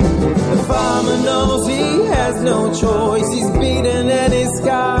 The farmer knows he has no choice, he's beaten and he's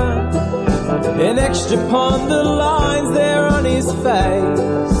scarred. An extra pond, the lines there on his face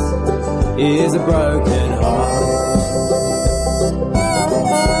is a broken heart.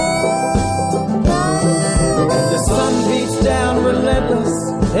 The sun beats down relentless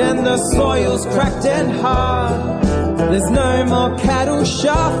and the soil's cracked and hard. There's no more cattle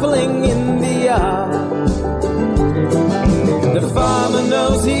shuffling in the yard. The farmer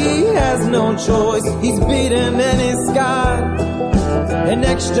knows he has no choice, he's beaten and he's scarred. An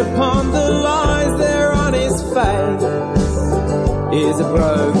extra pond, the lines there on his face is a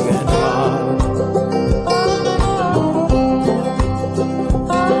broken heart.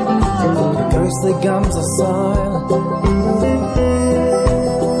 The ghostly gums are silent,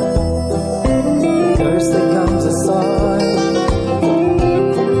 the ghostly gums are silent.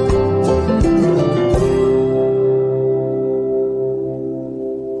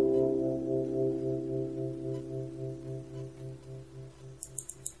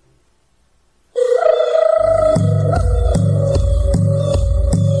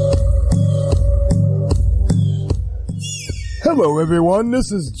 Hello everyone,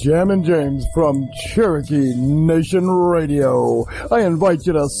 this is Jammin' James from Cherokee Nation Radio. I invite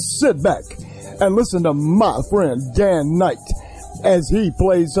you to sit back and listen to my friend Dan Knight as he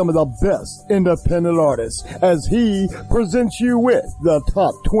plays some of the best independent artists as he presents you with the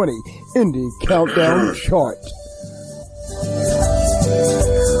Top 20 Indie Countdown Chart.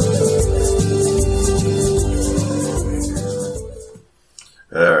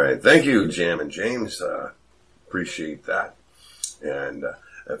 All right. Thank you, Jammin' James. Appreciate that. And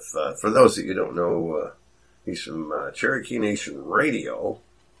if for those that you don't know, he's from Cherokee Nation Radio,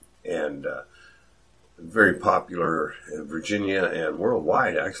 and very popular in Virginia and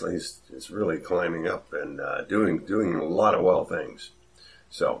worldwide. Actually, he's really climbing up and doing a lot of well things.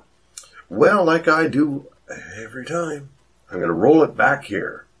 So, well, like I do every time, I'm going to roll it back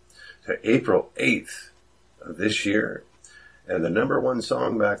here to April 8th of this year, and the number one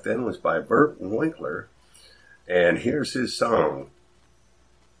song back then was by Burt Winkler. And here's his song,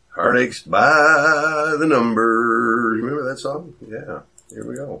 Heartaches by the Number. Remember that song? Yeah, here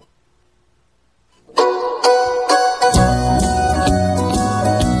we go.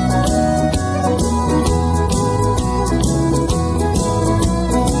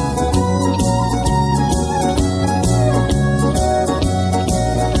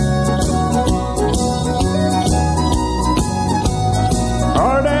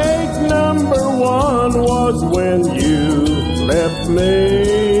 Heartache number one was when you left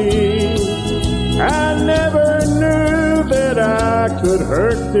me. I never knew that I could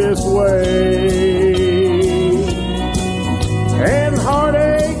hurt this way. And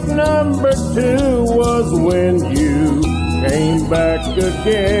heartache number two was when you came back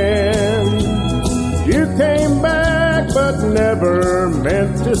again. You came back but never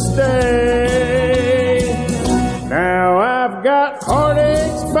meant to stay. Now I've got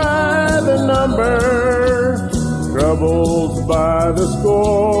heartaches by the number, troubles by the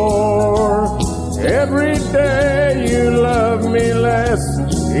score. Every day you love me less,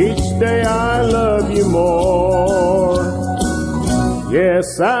 each day I love you more.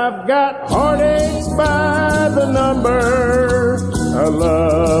 Yes, I've got heartaches by the number, a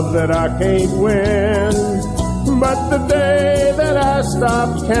love that I can't win. But the day that I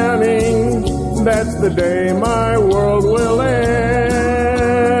stop counting, that's the day my world will end.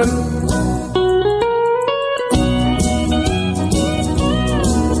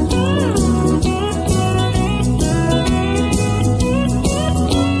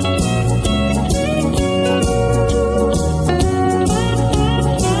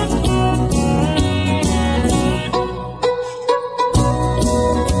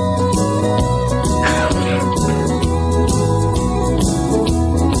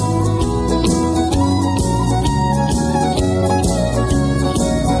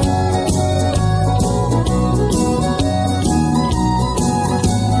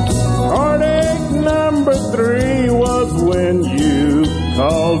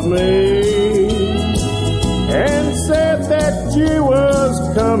 Called me and said that you was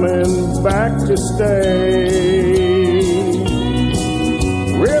coming back to stay.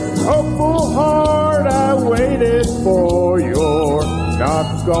 With hopeful heart I waited for your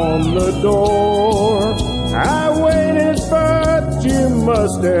knock on the door. I waited but you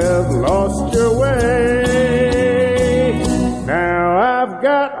must have lost your way. Now I've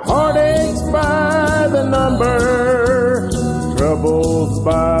got heartaches by the number, troubles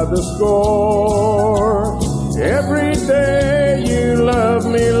by the score. Every day you love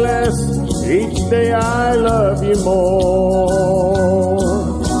me less, each day I love you more.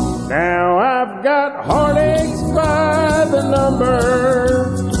 Now I've got heartaches by the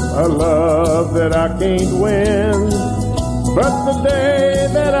number, a love that I can't win. But the day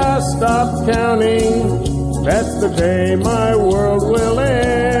that I stop counting, that's the day my world will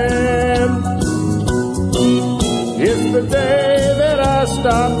end. It's the day that I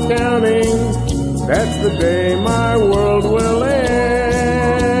stop counting, that's the day my world will end.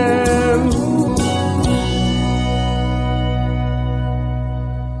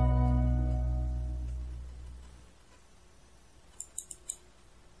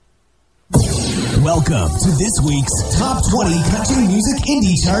 Welcome to this week's Top 20 Country Music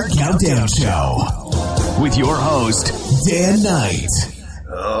Indie Chart Countdown Show with your host, Dan Knight.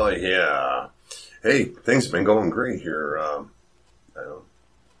 Oh, yeah. Hey, things have been going great here,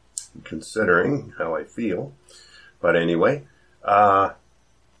 considering how I feel. But anyway,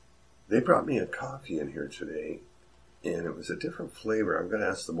 they brought me a coffee in here today, and it was a different flavor. I'm going to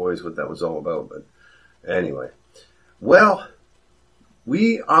ask the boys what that was all about, but anyway. Well,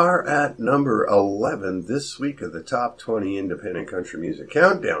 we are at number 11 this week of the Top 20 Independent Country Music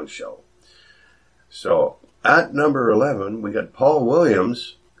Countdown Show. So, at number 11, we got Paul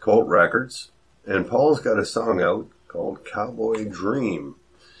Williams, Colt Records, and Paul's got a song out called Cowboy Dream.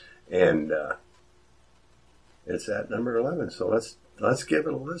 And it's at number 11, so let's give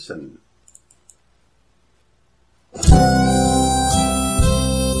it a listen.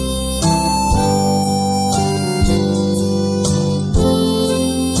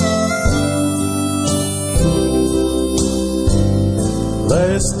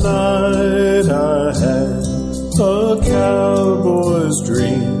 Last night I had a cowboy's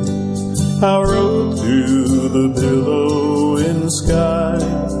dream. I rode through the billowing sky,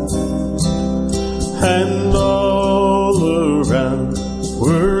 and all around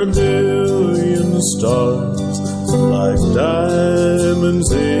were a million stars, like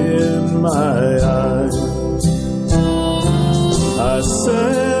diamonds in my eyes. I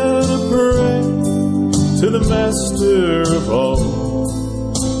said a prayer to the master of all,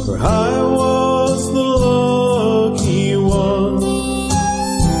 for I was the lucky one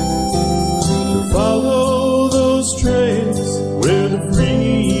to follow those trails where the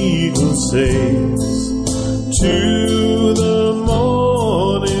free eagle sails to the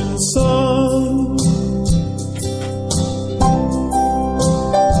morning sun.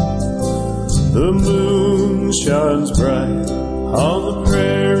 The moon shines bright on the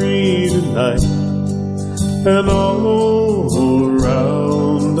prairie tonight, and all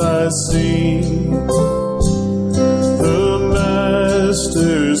around I see the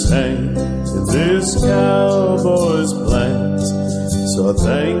master's hand in this cowboy's plans. So I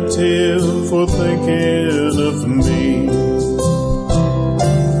thanked him for thinking of me.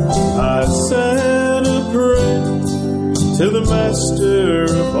 I said a prayer to the master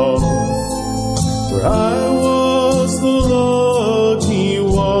of all, for I was the lucky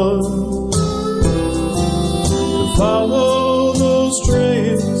one to follow those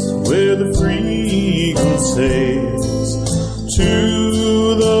trails where the free eagle sails to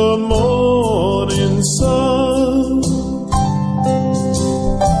the morning sun.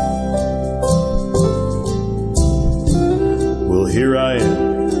 Well, here I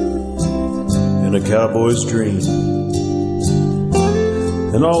am in a cowboy's dream,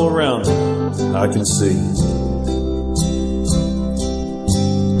 and all around me I can see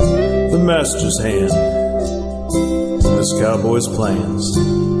the master's hand in this cowboy's plans.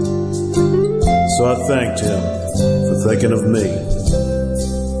 So I thanked him for thinking of me.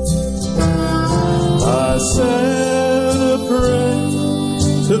 I said a prayer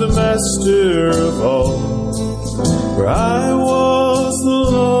to the master of all, for I was the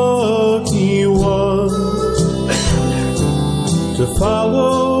lucky one to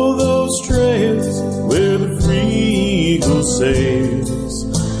follow those trails where the free eagle sails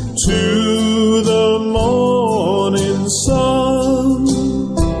to the morning sun.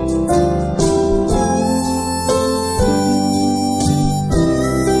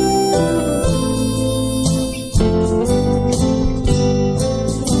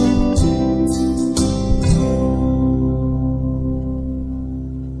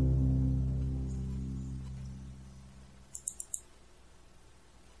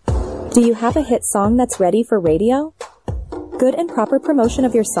 Do you have a hit song that's ready for radio? Good and proper promotion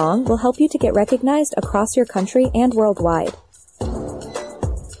of your song will help you to get recognized across your country and worldwide.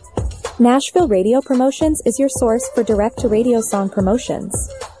 Nashville Radio Promotions is your source for direct-to-radio song promotions.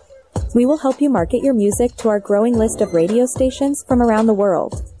 We will help you market your music to our growing list of radio stations from around the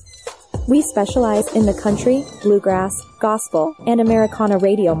world. We specialize in the country, bluegrass, gospel, and Americana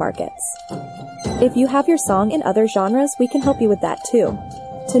radio markets. If you have your song in other genres, we can help you with that too.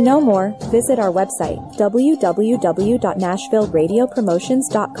 To know more, visit our website,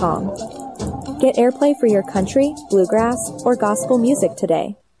 www.nashvilleradiopromotions.com. Get airplay for your country, bluegrass, or gospel music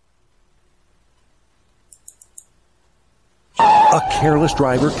today. A careless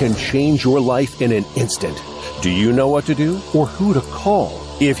driver can change your life in an instant. Do you know what to do or who to call?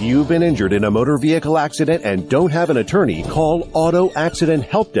 If you've been injured in a motor vehicle accident and don't have an attorney, call Auto Accident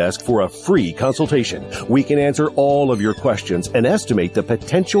Help Desk for a free consultation. We can answer all of your questions and estimate the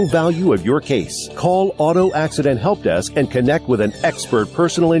potential value of your case. Call Auto Accident Help Desk and connect with an expert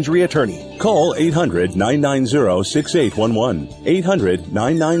personal injury attorney. Call 800-990-6811.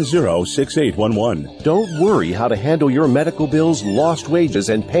 800-990-6811. Don't worry how to handle your medical bills, lost wages,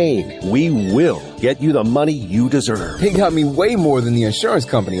 and pain. We will get you the money you deserve. They got me way more than the insurance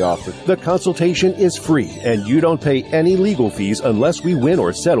company offered. The consultation is free, and you don't pay any legal fees unless we win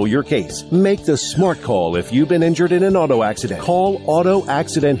or settle your case. Make the smart call if you've been injured in an auto accident. Call Auto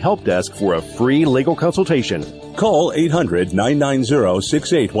Accident Help Desk for a free legal consultation. Call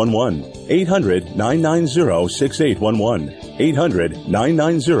 800-990-6811. 800-990-6811.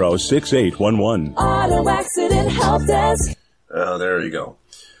 800-990-6811. Auto Accident Help Desk. Oh, there you go.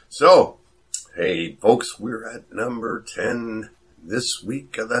 So, hey, folks, we're at number 10 this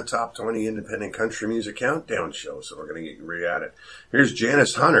week of the Top 20 Independent Country Music Countdown Show, so we're going to get right at it. Here's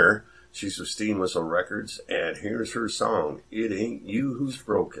Janice Hunter. She's with Steam Whistle Records, and here's her song, It Ain't You Who's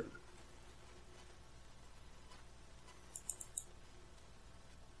Broken.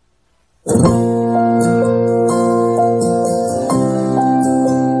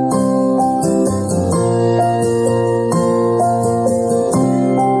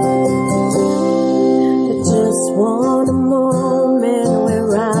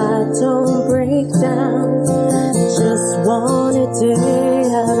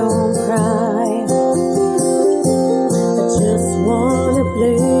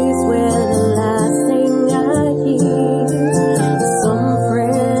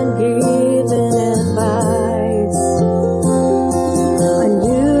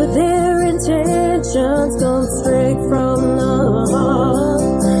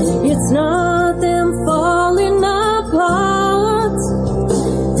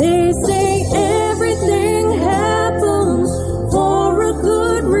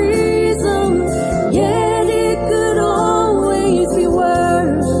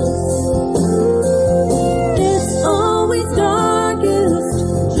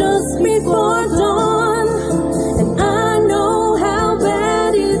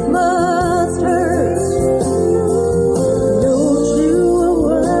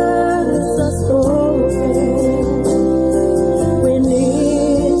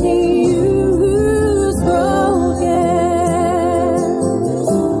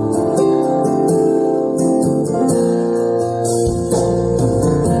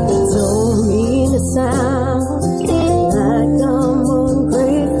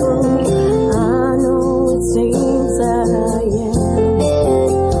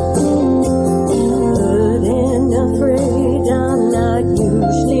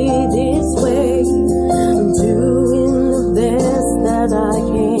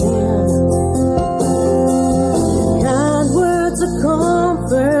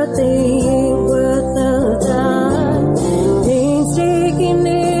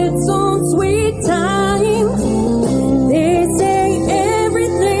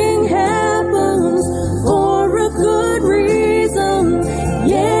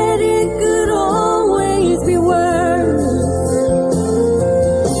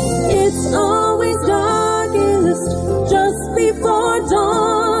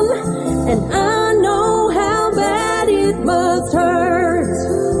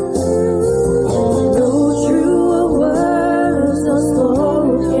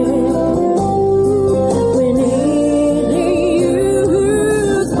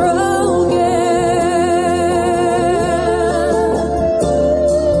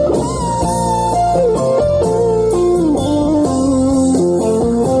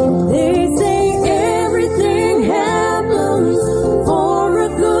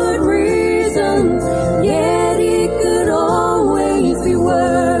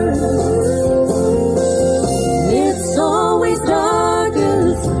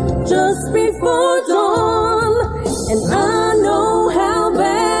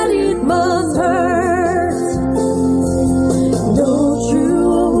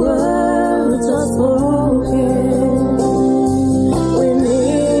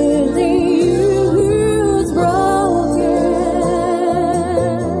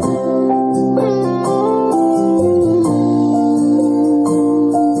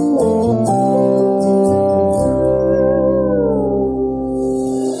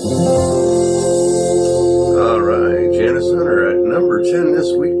 All right, Janice Hunter at number 10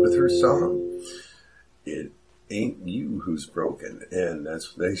 this week with her song, It Ain't You Who's Broken. And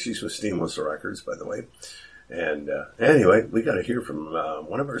she's with Steamless Records, by the way. And anyway, we got to hear from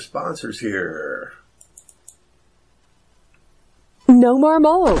one of our sponsors here. No more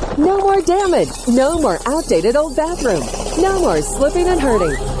mold, no more damage, no more outdated old bathroom, no more slipping and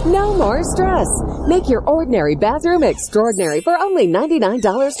hurting, no more stress. Make your ordinary bathroom extraordinary for only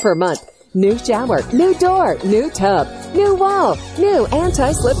 $99 per month. New shower, new door, new tub, new wall, new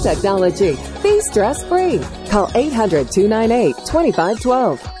anti-slip technology. Be stress-free. Call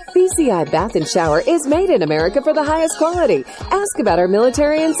 800-298-2512. BCI Bath and Shower is made in America for the highest quality. Ask about our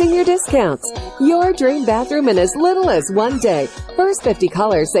military and senior discounts. Your dream bathroom in as little as 1 day. First 50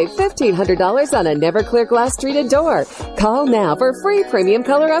 callers save $1,500 on a never clear glass treated door. Call now for free premium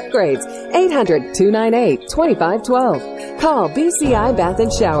color upgrades. 800-298-2512. Call BCI Bath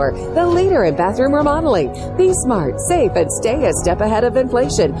and Shower, the leader in bathroom remodeling. Be smart, safe, and stay a step ahead of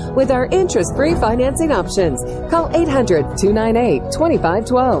inflation with our interest-free financing options. Call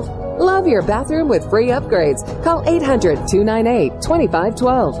 800-298-2512. Love your bathroom with free upgrades. Call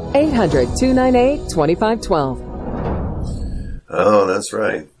 800-298-2512. 800-298-2512. Oh, that's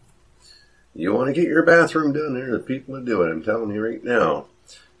right. You want to get your bathroom done, there are people that do it. I'm telling you right now.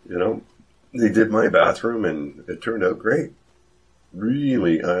 You know, they did my bathroom and it turned out great.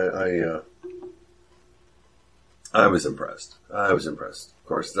 Really, I was impressed. Of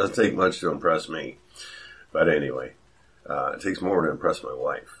course, it doesn't take much to impress me. But anyway, it takes more to impress my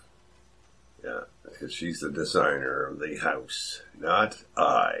wife. Yeah, because she's the designer of the house, not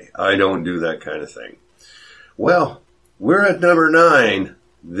I. I don't do that kind of thing. Well, we're at number 9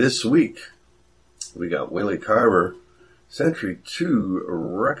 this week. We got Willie Carver, Century 2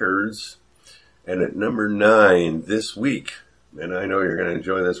 Records, and at number 9 this week, and I know you're going to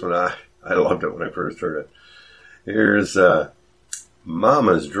enjoy this one. I loved it when I first heard it. Here's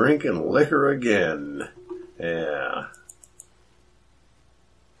Mama's Drinking Liquor Again. Yeah.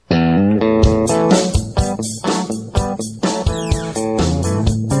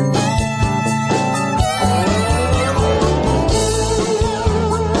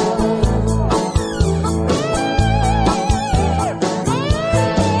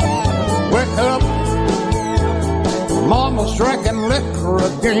 Wake up, Mama's drinking liquor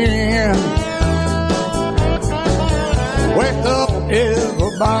again. Wake up,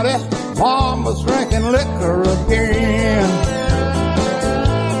 everybody, Mama's drinking liquor again.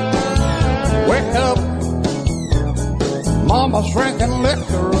 Wake up, Mama's drinking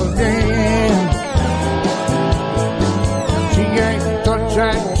liquor again. She ain't touched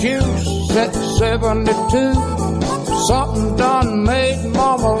that juice since 72. Something done made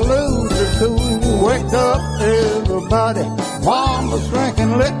Mama lose her cool. Wake up, everybody, Mama's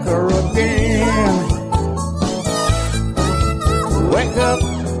drinking liquor again. Wake up,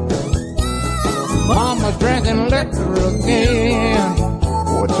 Mama's drinking liquor again.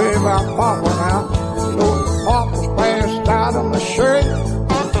 Boy, tell you about Papa now. So Papa's passed out on the shirt.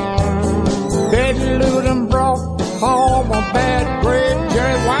 Betty Lou done brought home a bad bread.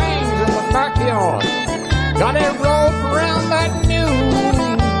 Jerry Wayne's in the backyard. Got it rolled around that noon.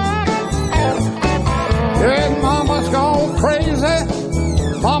 Yeah, Mama's gone crazy.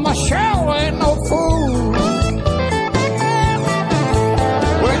 Mama sure ain't no fool.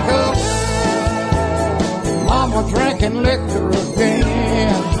 Wake up, Mama drinking liquor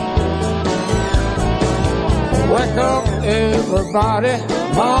again. Wake up, everybody,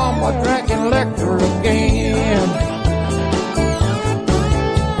 Mama drinking liquor again.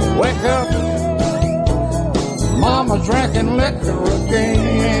 Wake up, Mama drinking liquor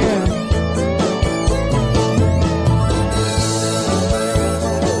again.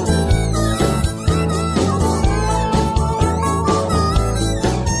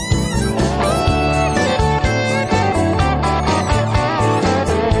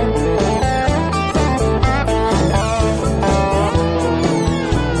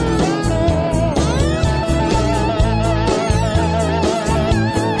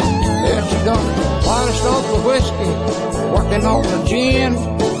 Whiskey, working on the gin,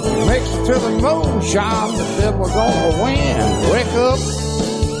 mixed to the moonshine, the devil gonna win. Wake up,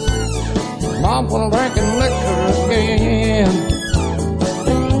 Mama drinking liquor again.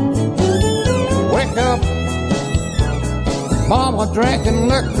 Wake up, Mama drinking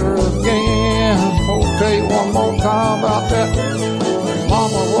liquor again. I'll tell you one more time about that.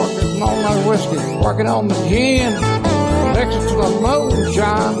 Mama working on that whiskey, working on the gin, mixed to the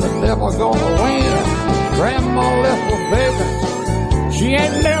moonshine, the devil gonna win. Grandma left with baby, she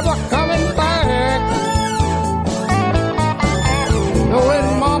ain't never coming back.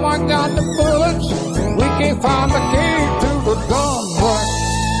 Knowing Mama boy got the bullets. We can't find the key to the gun rack.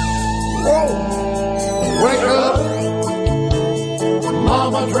 Whoa, wake up.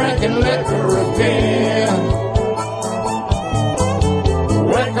 Mama drinking liquor again.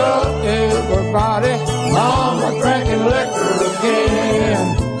 Wake up, everybody. Mama drinking liquor again.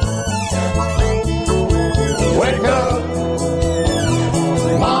 Wake up.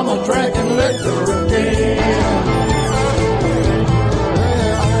 Mama drinking liquor again.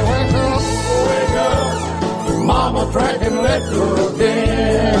 Wake up, wake up. Mama drinking liquor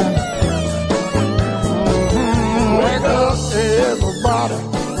again. Wake up, everybody.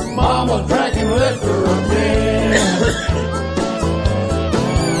 Mama drinking liquor again.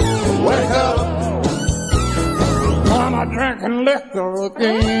 Wake up. Mama drinking liquor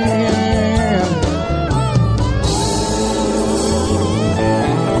again.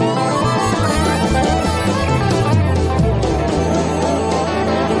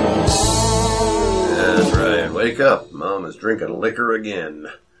 That's right. Wake up. Mama's drinking liquor again.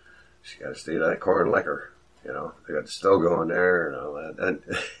 She got to stay that corn liquor. You know, they got the still going there and all that. And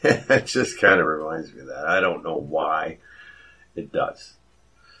it just kind of reminds me of that. I don't know why it does.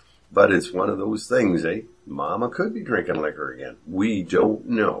 But it's one of those things, eh? Mama could be drinking liquor again. We don't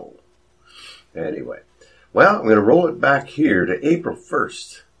know. Anyway. Well, I'm going to roll it back here to April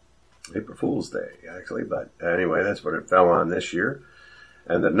 1st. April Fool's Day, actually. But anyway, that's what it fell on this year.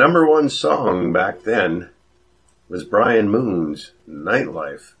 And the number one song back then was Brian Moon's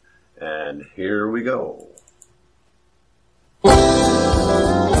Nightlife. And here we go. When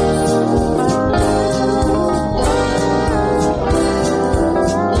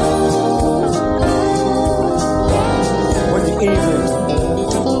the evening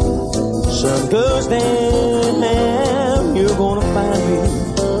sun goes down, you're gonna find me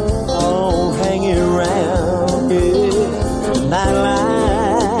all hanging around. Yeah,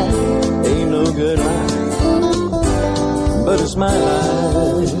 nightlife ain't no good life, but it's my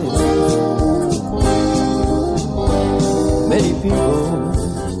life. Many people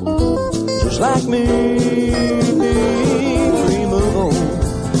just like me dream of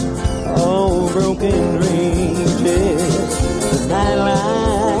all broken dreams. Yeah, the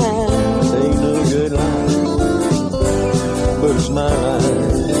nightlife ain't no good life, but it's my life.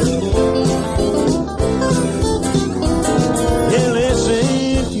 Yeah,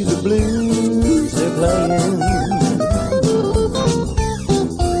 listen to the blues they're playing.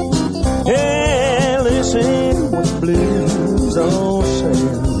 Yeah, listen what the blues all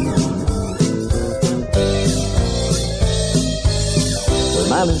saying. Well,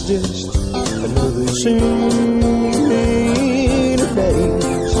 mine is just another scene of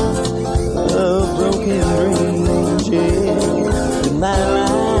days of broken dreams. Yeah, and my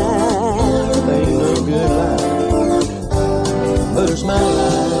life ain't no good life, but it's my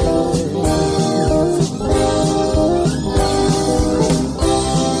life.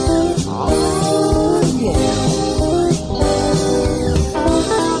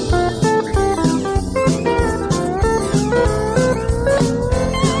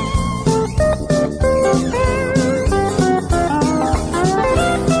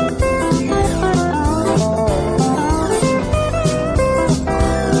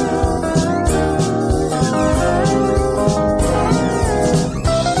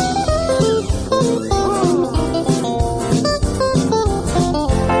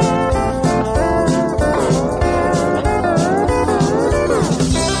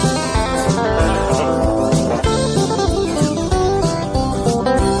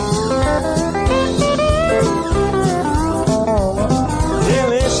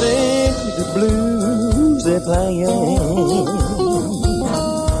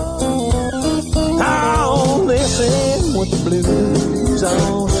 Oh, listen what the blues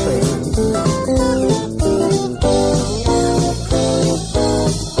all say.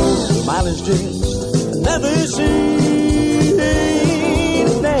 Mine is just another scene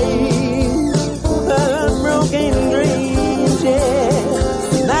of days of broken dreams. Yeah,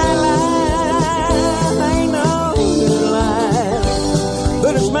 nightlife ain't no good life,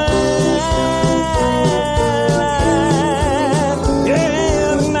 but it's mine.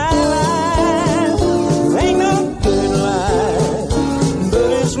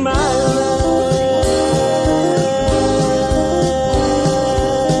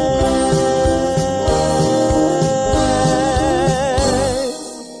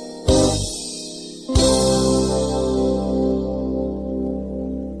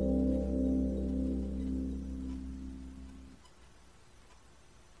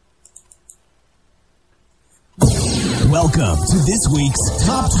 Welcome to this week's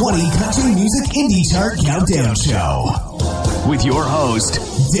Top 20 Country Music Indie Chart Countdown Show. with your host,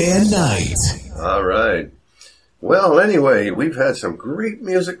 Dan Knight. All right. Well, anyway, we've had some great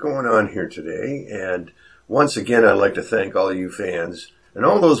music going on here today, and once again, I'd like to thank all you fans and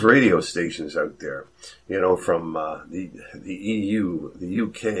all those radio stations out there, you know, from the EU, the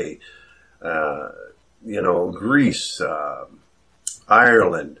UK, you know, Greece,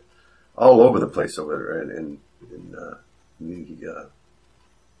 Ireland, all over the place over there in the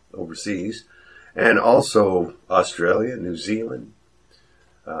overseas, and also Australia, New Zealand.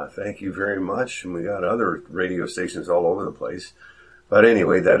 Thank you very much. And we got other radio stations all over the place. But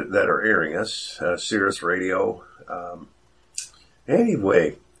anyway, that are airing us. Sirius Radio.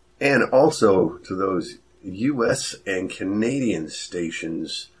 Anyway, and also to those U.S. and Canadian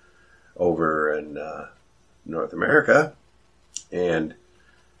stations over in North America. And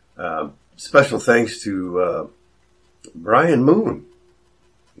special thanks to Brian Moon.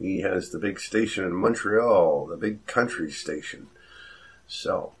 He has the big station in Montreal, the big country station.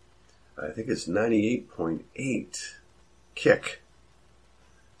 So, I think it's 98.8 Kick.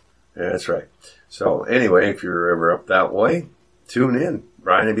 Yeah, that's right. So, anyway, if you're ever up that way, tune in.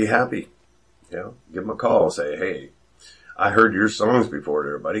 Brian would be happy. You know, give him a call. Say, hey, I heard your songs before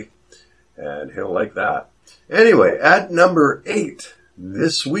there, buddy. And he'll like that. Anyway, at number 8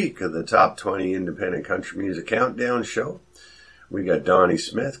 this week of the Top 20 Independent Country Music Countdown Show, we got Donny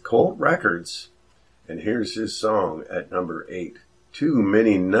Smith, Colt Records. And here's his song at number 8. Too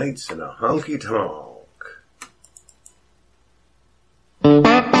Many Nights in a Honky Tonk.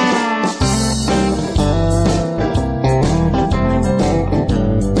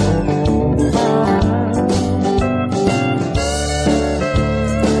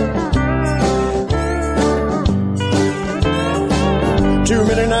 'Too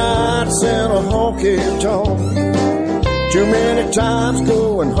many nights in a honky tonk. Too many times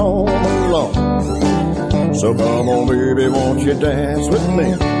going home alone. So come on, baby, won't you dance with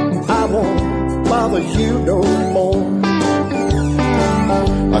me? I won't bother you no more.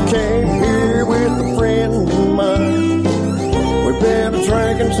 I came here with a friend of mine. We've been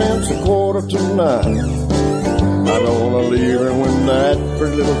drinking since 8:45. I'm gonna leave her with that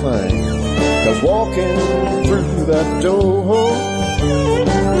pretty little thing. 'Cause walking through that door,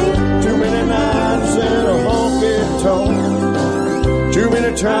 too many nights in a honky tonk. Too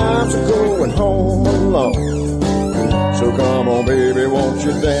many times going home alone. So come on, baby, won't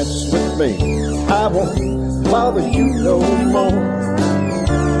you dance with me? I won't bother you no more.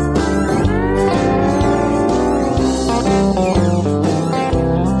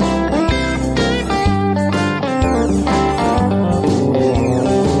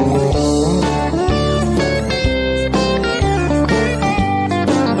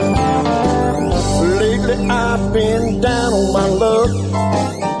 Lately I've been down on my luck,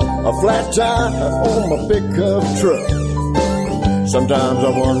 a flat tire on my pickup truck. Sometimes I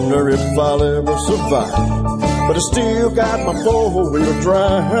wonder if I'll ever survive, but I still got my four-wheel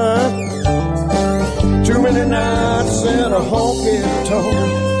drive. Too many nights in a honky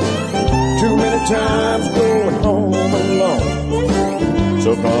tonk. Too many times going home alone.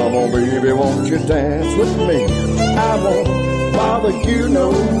 So come on, baby, won't you dance with me? I won't bother you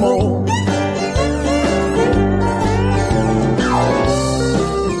no more.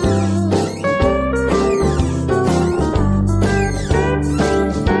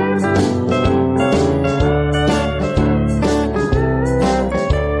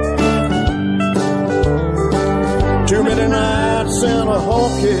 Too many nights in a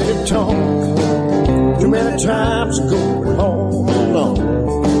honky tonk. Too many times going home alone.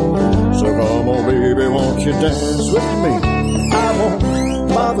 So come on, baby, won't you dance with me? I won't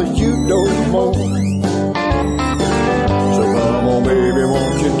bother you no more. So come on, baby,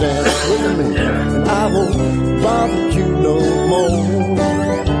 won't you dance with me? And I won't bother you no more.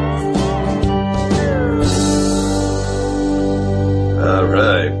 All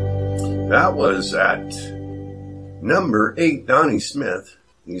right. That was at number 8, Donny Smith.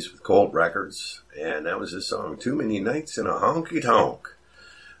 He's with Colt Records. And that was his song, Too Many Nights in a Honky Tonk.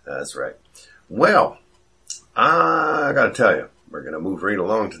 That's right. Well, I gotta tell you, we're gonna move right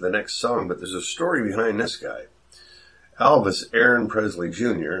along to the next song, but there's a story behind this guy. Elvis Aaron Presley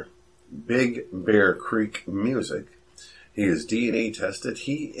Jr., Big Bear Creek Music. He is DNA tested.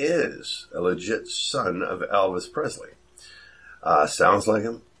 He is a legit son of Elvis Presley. Sounds like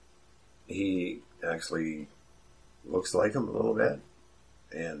him. He actually looks like him a little bit.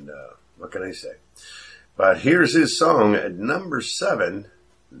 And what can I say? But here's his song at number 7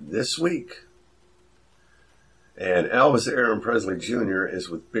 this week. And Elvis Aaron Presley Jr. is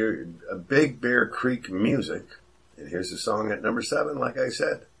with Big Bear Creek Music. And here's his song at number 7, like I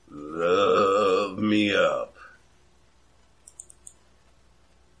said. Love Me Up.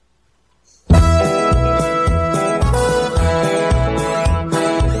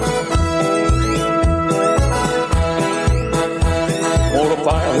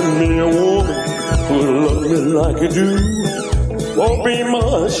 like you do. Won't be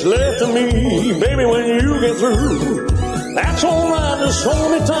much left of me, baby, when you get through. That's alright, just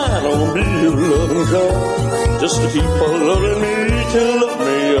hold me tight, I'll be your loving God. Just to keep on loving me till love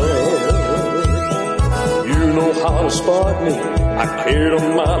me up. You know how to spark me, I carry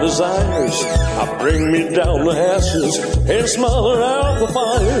on my desires. I bring me down the ashes and smother out the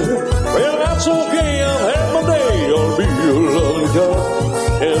fire. Well, that's okay, I've had my day, I'll be your loving God.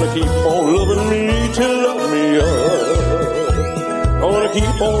 And I keep on loving me till love me up. Gonna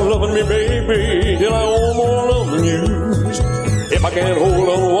keep on loving me, baby, till I want more love than you. If I can't hold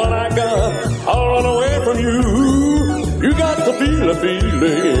on to what I got, I'll run away from you. You got to feel the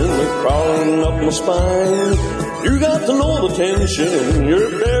feeling crawling up my spine. You got to know the tension, you're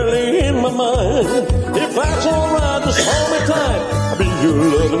barely in my mind. If that's alright, just hold me tight, I'll be your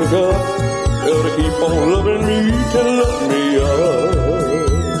loving God. Gotta keep on loving me till love me up.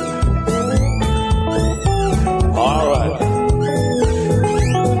 Alright.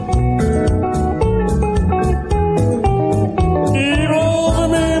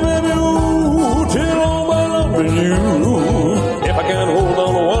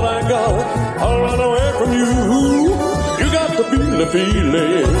 The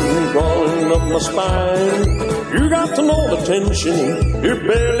feeling crawling up my spine. You got to know the tension, you're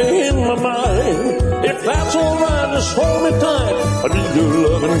barely in my mind. If that's alright, just hold me tight, I'll be your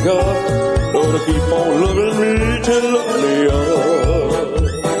loving God. Gonna keep on loving me till love me up.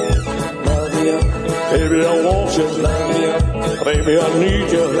 Love me up. Baby, I want you. Love me up. Baby, I need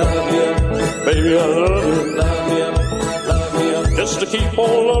you. Love me up. Baby, I love you. Love me up. Love me up. Just to keep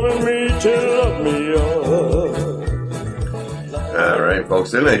on loving me till love me up. All right,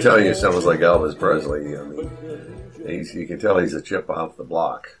 folks. Didn't I tell you it sounds like Elvis Presley? I mean, you can tell he's a chip off the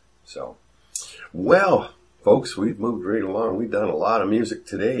block. So, well, folks, we've moved right along. We've done a lot of music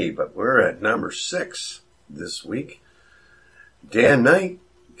today, but we're at number 6 this week. Dan Knight,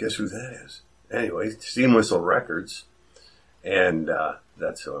 guess who that is? Anyway, Steam Whistle Records, and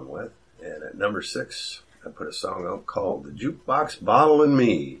that's who I'm with. And at number 6, I put a song out called The Jukebox Bottle and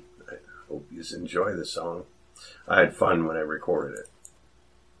Me. I hope you enjoy the song. I had fun when I recorded it.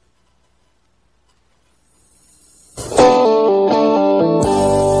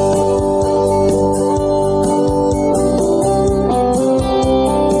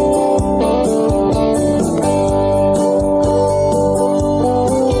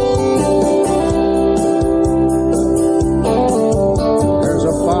 There's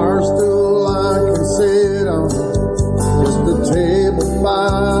a bar stool I can sit on, just a table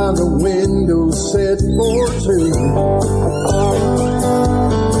by the window set for two.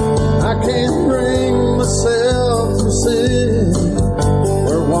 I can't bring myself to sit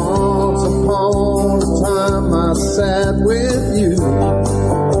where once upon a time I sat with you.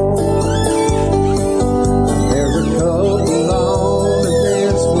 There's a couple on the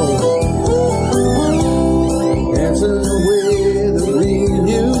dance floor, dancing the way that we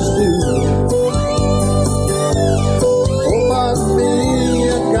used to. Oh, but me,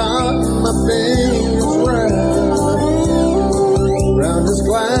 I got my fingers round this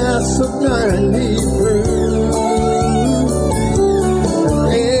glass of 90 proof,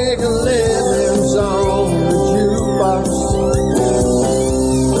 and egg lemons on the jukebox,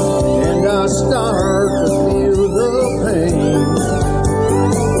 and I start to feel the pain.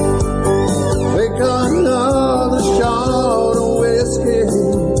 Take another shot of whiskey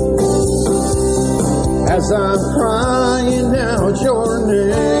as I'm crying out your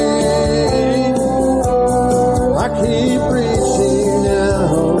name. I keep reaching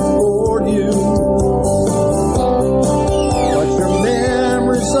out for you,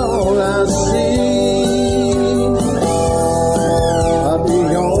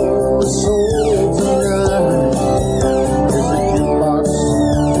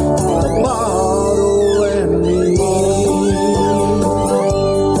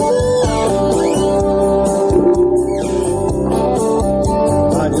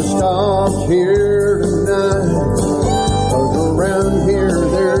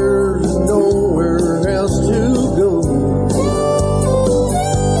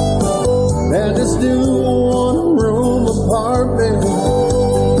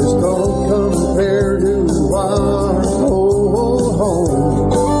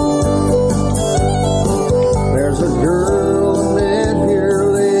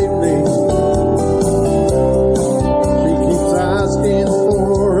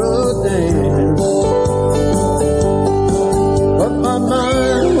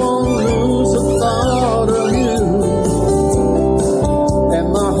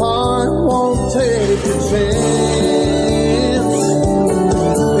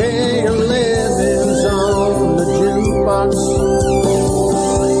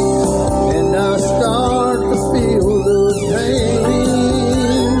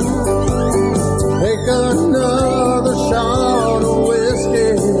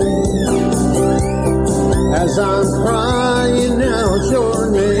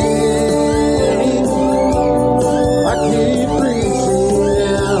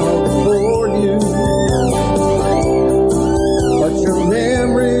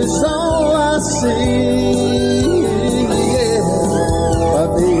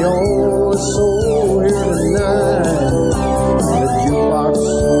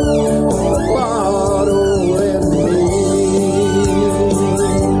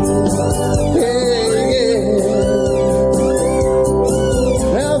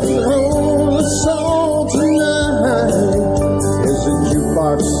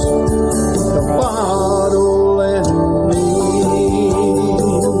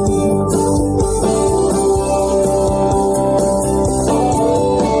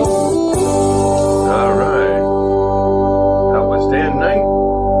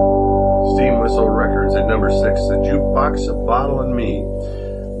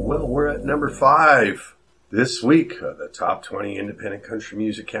 number 5 this week, the top 20 independent country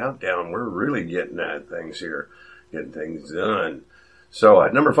music countdown. We're really getting at things here, getting things done. So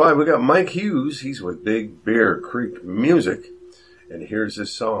at number 5, we got Mike Hughes. He's with Big Bear Creek Music. And here's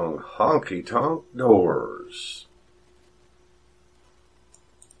his song, Honky Tonk Doors.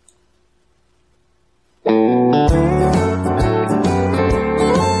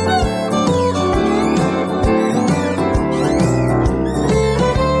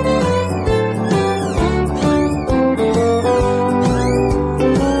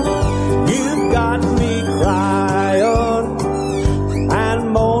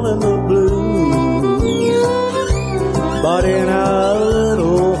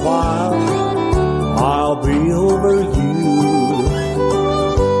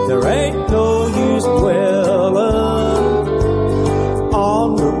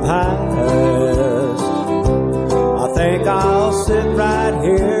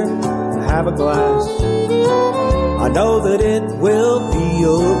 A glass. I know that it will be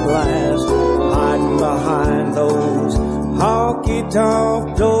a blast hiding behind those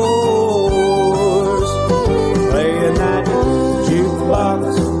honky-tonk doors, playing that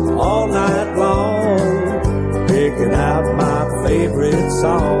jukebox all night long, picking out my favorite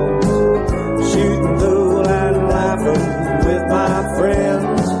songs, shooting pool and laughing with my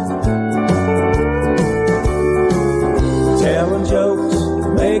friends, telling jokes,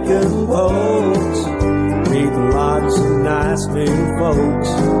 making pokes, meeting lots of nice new folks.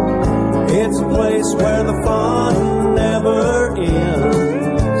 It's a place where the fun never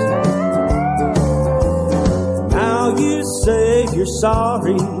ends. Now you say you're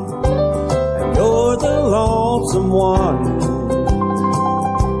sorry and you're the lonesome one,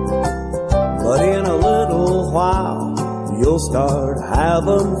 but in a little while you'll start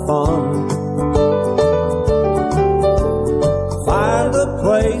having fun. Find a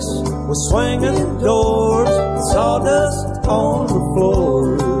place with swinging doors, sawdust on the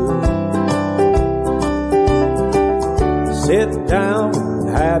floor. Sit down and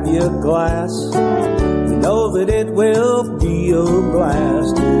have your glass. You know that it will be a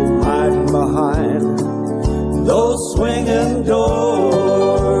blast hiding behind those swinging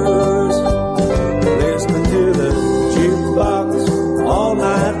doors. Listening to the jukebox all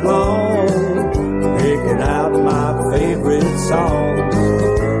night long, picking out my favorite songs,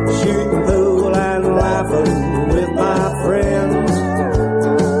 shooting pool and laughing with my friends,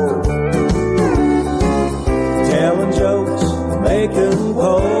 telling jokes, making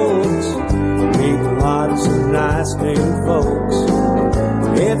pokes, meeting lots of nice new folks.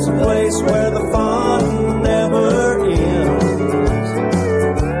 It's a place where the fun never ends.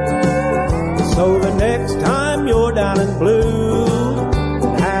 So the next time you're down in blue,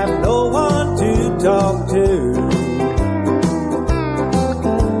 have no one to talk to,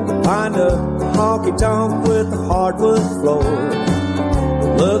 find a honky-tonk with a hardwood floor,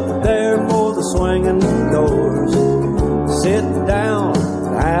 look there for the swinging doors, sit down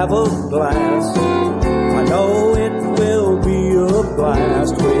and have a blast. I know it will be a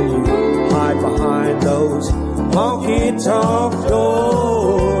blast when you hide behind those honky-tonk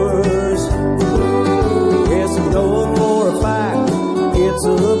doors. Yes, I know for a fact it's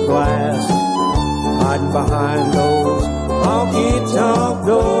a blast hiding behind those honky-tonk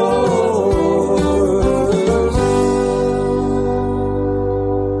doors.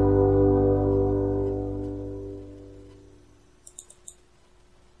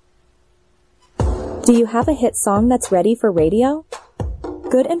 Do you have a hit song that's ready for radio?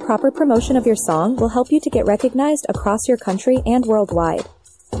 Good and proper promotion of your song will help you to get recognized across your country and worldwide.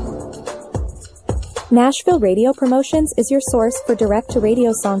 Nashville Radio Promotions is your source for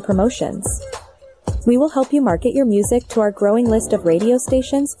direct-to-radio song promotions. We will help you market your music to our growing list of radio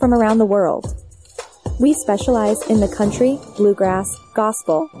stations from around the world. We specialize in the country, bluegrass,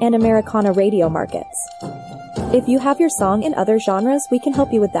 gospel, and Americana radio markets. If you have your song in other genres, we can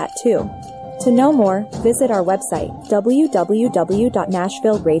help you with that too. To know more, visit our website,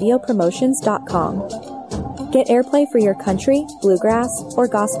 www.nashvilleradiopromotions.com. Get airplay for your country, bluegrass, or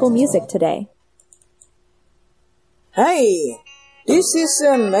gospel music today. Hey, this is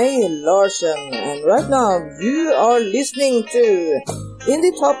May Larson, and right now you are listening to In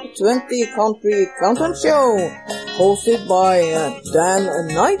the Top 20 Country Countdown Show, hosted by Dan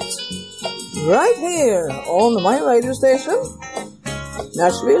Knight, right here on my radio station,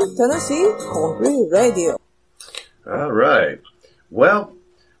 Nashville, Tennessee Country Radio. All right. Well,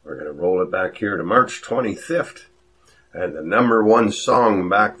 we're going to roll it back here to March 25th. And the number one song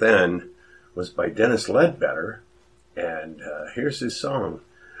back then was by Dennis Ledbetter. And here's his song,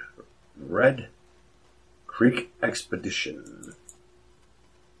 Red Creek Expedition.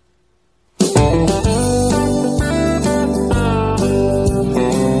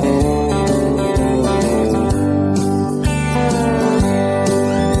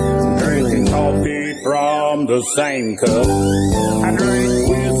 the same cup. I drank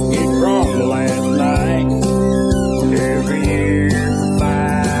whiskey from last night. Every year for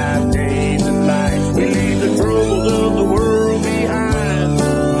 5 days and nights, we leave the troubles of the world behind.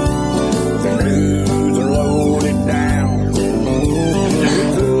 The blues are loaded down. The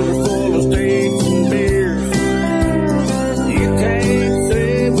cooler full of steaks and beers. You can't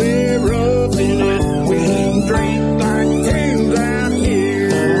say we're rough in it. We drink like kings out here.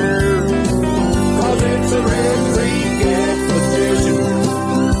 'Cause it's a Red Creek expedition.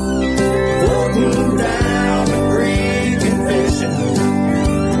 Floating down the creek and fishing.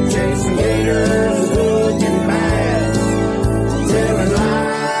 Chasing gators, looking bad. Telling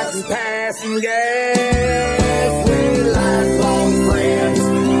lies and passing gas. We're lifelong friends,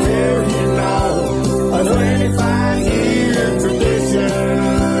 carrying on a 25-year tradition.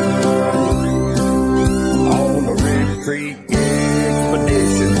 On the Red Creek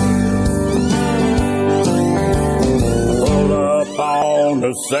expedition. Pull up on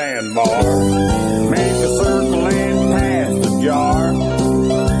the sandbar. Make a circle and pass the jar.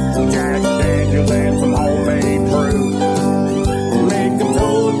 Jack Daniels and some homemade brew. Make them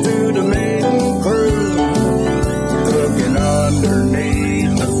tow it to the main crew. Cooking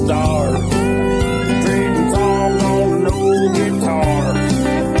underneath the stars. Trading songs on an old guitar.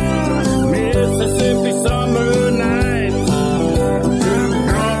 Mississippi summer nights. Too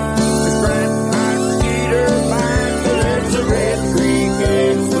drunk to scratch my skeeter bike. 'Cause it's a Red Creek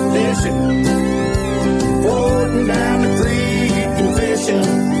expedition. Floating down the creek and fishing.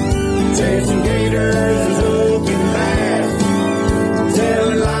 Chasing gators and hooking bass.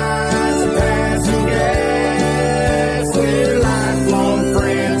 Telling lies and passing gas. We're lifelong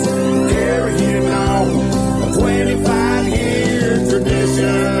friends, carrying on a 25-year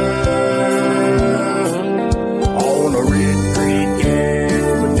tradition. On a Red Creek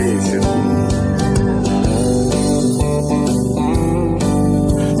expedition.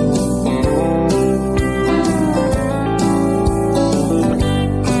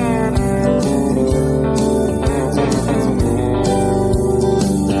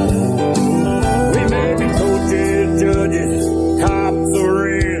 We may be coaches, judges, cops, or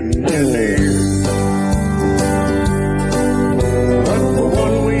engineers. But for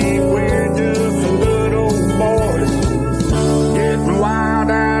 1 week we're just some good old boys. Getting wild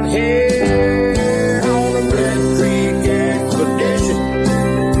out here on a Red Creek expedition.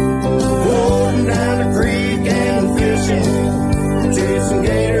 Floating down the creek and fishing. Chasing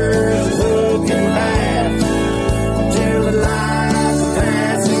gators, hooking bass. Telling lies and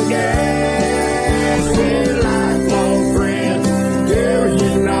passing gas. We're lifelong friends,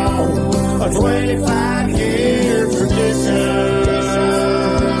 carrying on a 25-year tradition.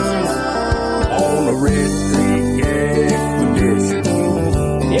 On the Red Creek expedition.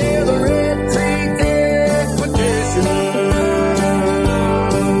 Yeah, the Red Creek expedition.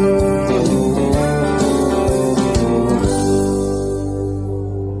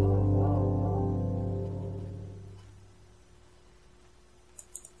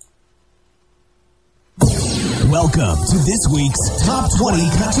 Welcome to this week's Top 20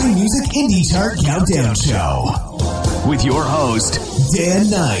 Country Music Indie Chart Countdown Show with your host, Dan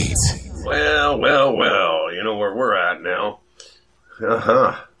Knight. Well, you know where we're at now.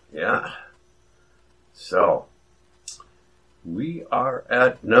 Yeah. So, we are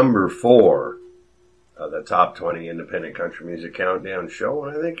at number 4 of the Top 20 Independent Country Music Countdown Show,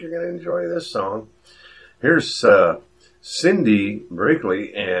 and I think you're going to enjoy this song. Here's Cindy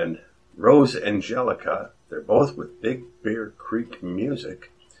Blakely and Rose Angelica. They're both with Big Bear Creek Music.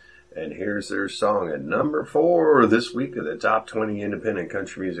 And here's their song at number 4 this week of the Top 20 Independent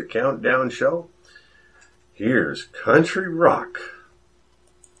Country Music Countdown Show. Here's Country Rock.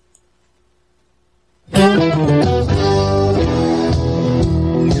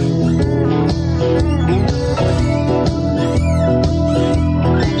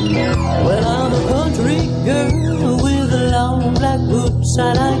 Well, I'm a country girl with long black boots. I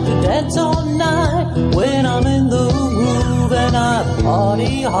like to dance all night when I'm in the groove, and I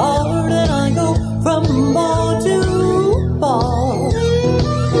party hard and I go from bar to bar.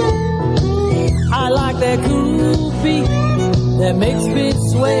 I like that cool beat that makes me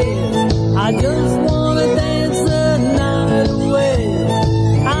sway. I just wanna dance the night away.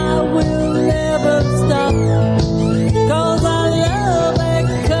 I will never stop, 'cause I love that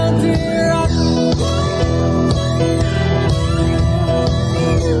country rock.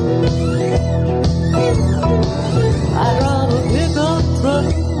 I drive a pickup truck,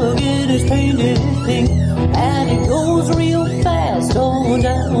 it is painted pink, and it goes real fast on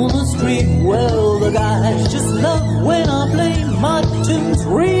down the street. Well, the guys just love when I play my tunes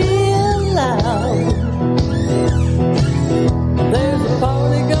real loud.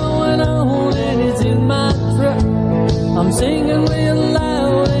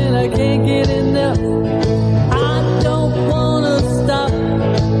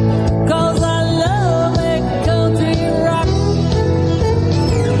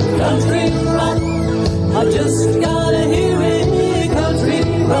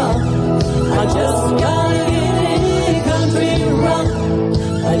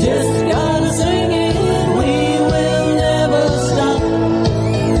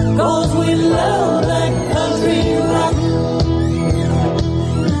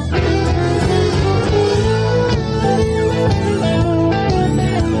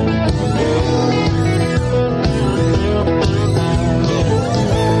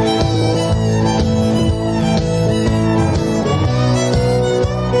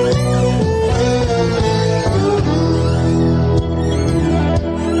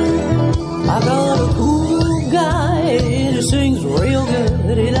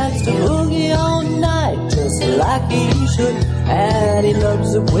 he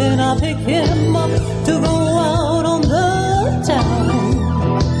loves it when I pick him up to go out on the town.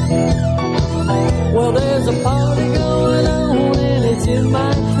 Well, there's a party going on and it's in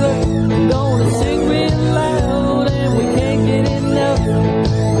my truck. Gonna sing real loud and we can't get enough.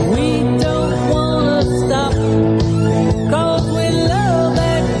 We don't wanna stop, 'cause we love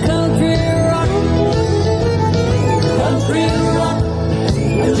that country rock. Country rock,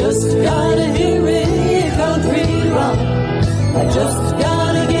 I just gotta hear it. Country rock, I just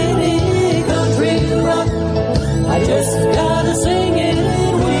gotta get it. Country rock, I just gotta sing it.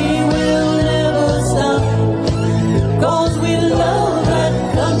 We will never stop, 'cause we love that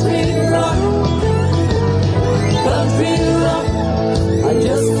country rock. Country rock, I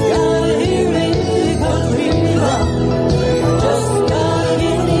just gotta hear it. Country rock, I just gotta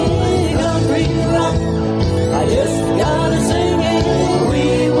get it. Country rock, I just gotta sing it. We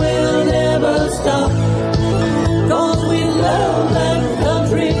will never stop, 'cause we love that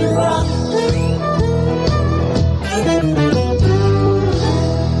country rock.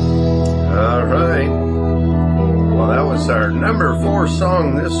 All right. Well, that was our number 4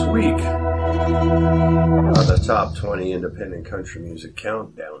 song this week on the Top 20 Independent Country Music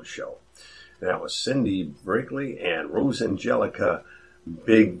Countdown Show. That was Cindy Blakely and Rose Angelica,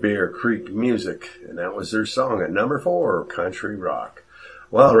 Big Bear Creek Music, and that was their song at number 4, Country Rock.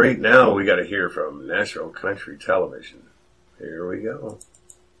 Well, right now we got to hear from Nashville Country Television. Here we go.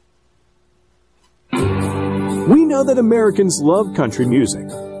 We know that Americans love country music.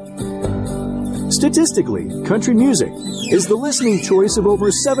 Statistically, country music is the listening choice of over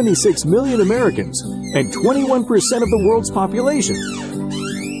 76 million Americans and 21% of the world's population.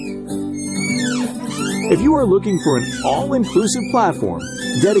 If you are looking for an all-inclusive platform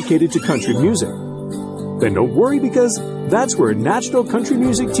dedicated to country music, then don't worry, because that's where Nashville Country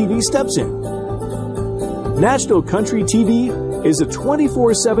Music TV steps in. Nashville Country TV is a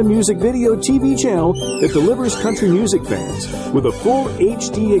 24/7 music video TV channel that delivers country music fans with a full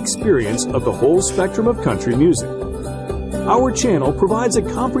HD experience of the whole spectrum of country music. Our channel provides a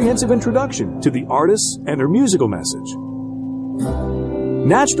comprehensive introduction to the artists and their musical message.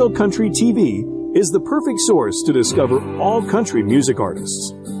 Nashville Country TV is the perfect source to discover all country music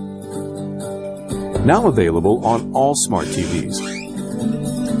artists. Now available on all smart TVs.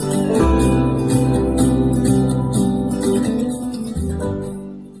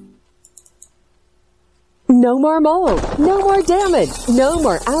 No more mold, no more damage, no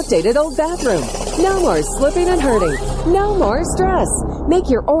more outdated old bathroom, no more slipping and hurting, no more stress. Make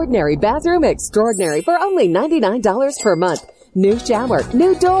your ordinary bathroom extraordinary for only $99 per month. New shower,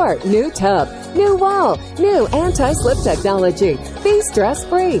 new door, new tub, new wall, new anti-slip technology. Be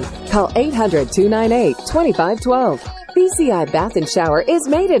stress-free. Call 800-298-2512. BCI Bath and Shower is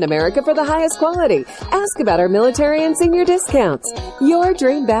made in America for the highest quality. Ask about our military and senior discounts. Your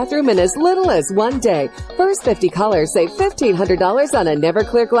dream bathroom in as little as 1 day. First 50 callers save $1,500 on a never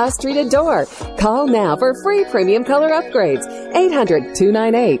clear glass treated door. Call now for free premium color upgrades.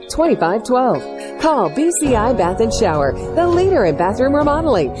 800-298-2512. Call BCI Bath and Shower, the leader in bathroom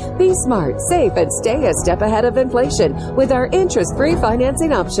remodeling. Be smart, safe, and stay a step ahead of inflation with our interest-free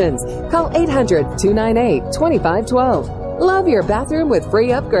financing options. Call 800-298-2512. Love your bathroom with free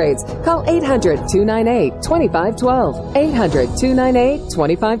upgrades. Call 800-298-2512.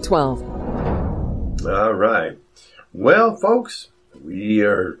 800-298-2512. All right. Well, folks, we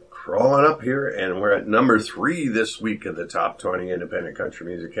are crawling up here, and we're at number 3 this week of the Top 20 Independent Country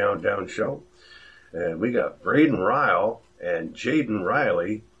Music Countdown Show. And we got Brayden Ryle and Jadyn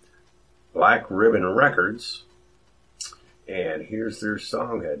Rylee, Black Ribbon Records. And here's their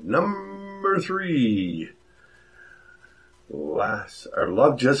song at number 3.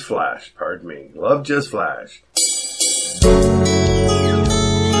 Love Just Flashed, pardon me. Love Just Flashed.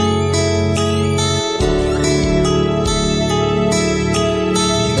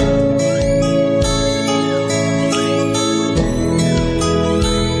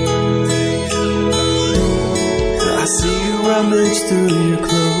 I see you rummage through your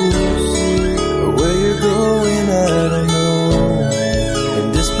clothes. Where you're going, I don't know. In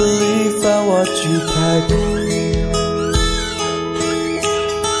disbelief, I watch you pack.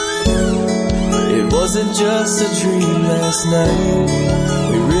 It wasn't just a dream last night.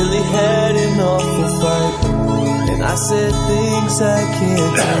 We really had an awful fight. And I said things I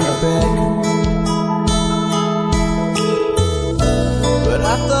can't take back. But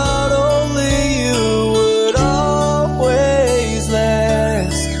I thought only you would always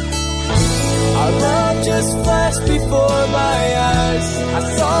last. Our love just flashed before my eyes. I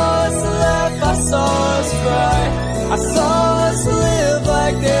saw us laugh, I saw us cry. I saw us live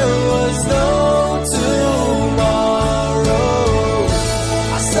like there was no tomorrow.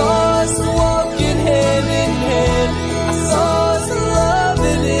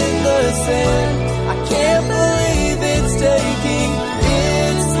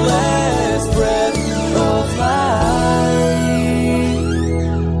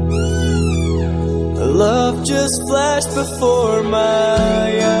 Love just flashed before my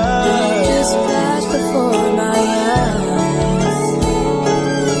eyes. Love just flashed before my eyes.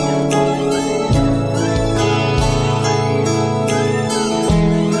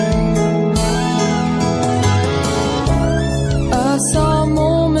 I saw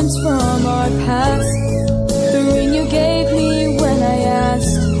moments from our past, the ring you gave me when I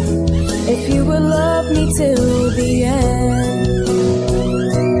asked if you would love me till the end.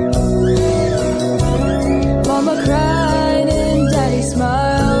 Mama cried and Daddy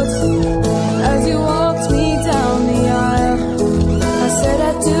smiled as you walked me down the aisle. I said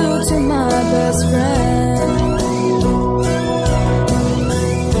I do to my best friend.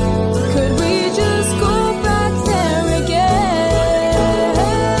 Could we just go back there again?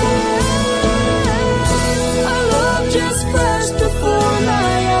 Our love just flashed before my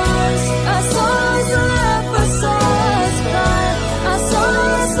eyes. I saw us laugh, I saw us cry, I saw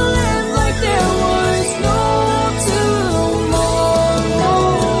us live like there was no tomorrow.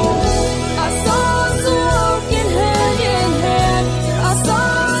 I saw us walking hand in hand, I saw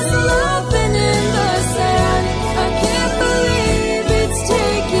us laughing in the sand. I can't believe it's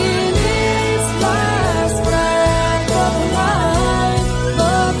taking its last breath of life.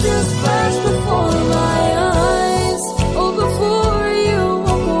 Love just flashed before my eyes. Oh, before you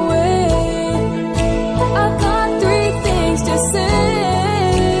walk away, I've got 3 things to say.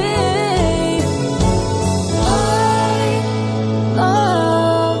 I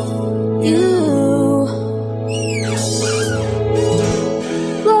love you.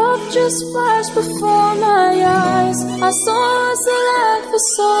 Love just flashed before my eyes. I saw us laugh, I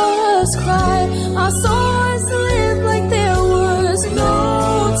saw us cry, I saw us live like there was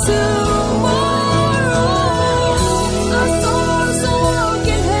no tomorrow. I saw us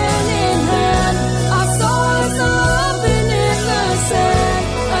walking hand in hand, I saw us laughing in the sand.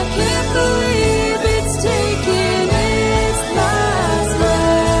 I can't believe it's taking its last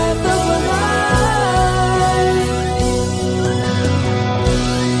breath of life.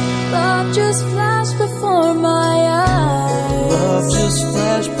 Love just flashed before my eyes. Love just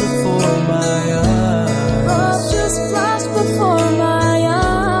flashed before my eyes. Love just flashed before my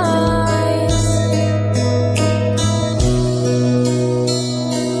eyes.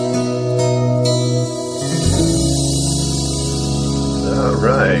 All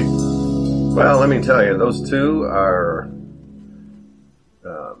right. Well, let me tell you, those two are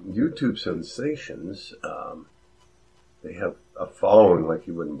YouTube sensations. They have a following like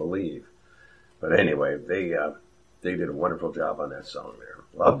you wouldn't believe. But anyway, they did a wonderful job on that song there.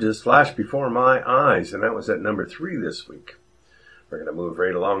 Love just flashed before my eyes, and that was at number 3 this week. We're going to move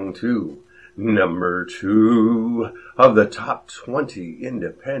right along to number 2 of the Top 20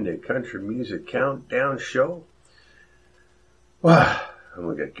 Independent Country Music Countdown Show. Wow. And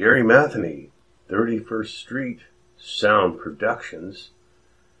we got Gary Matheny, 31st Street Sound Productions.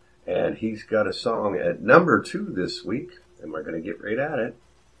 And he's got a song at number 2 this week, and we're going to get right at it.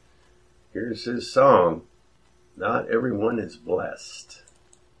 Here's his song, Not Everyone is Blessed.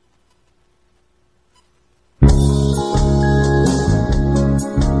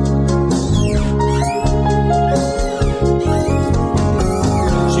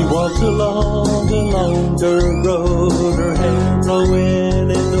 She walks along dirt road, her hair blowing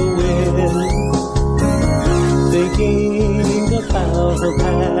in the wind, thinking about her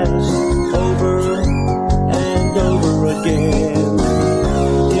past over and over again.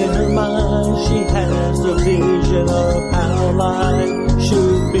 In her mind she has a vision of how life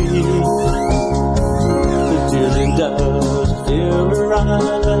should be. The tears and dust fill her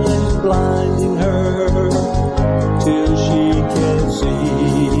eyes, blinding her till she can see.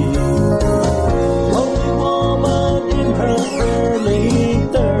 Lonely woman in her early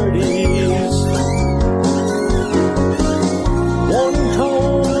 30s, worn,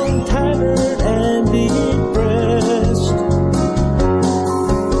 torn, tattered, and depressed,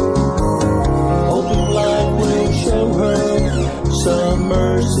 hoping life will show her some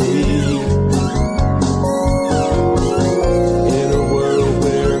mercy. In a world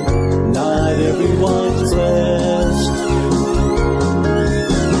where not everyone's blessed.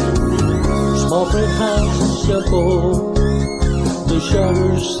 Small brick house, simple, the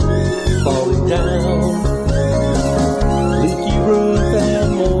shutters falling down, leaky roof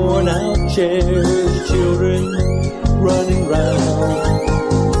and worn out chairs, children running round.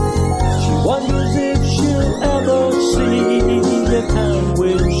 She wonders if she'll ever see a time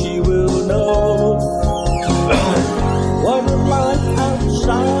when she will know what a life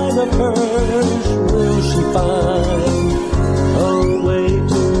outside of hers. Will she find a way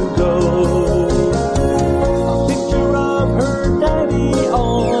to go? A picture of her daddy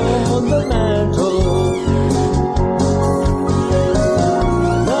on the mantle,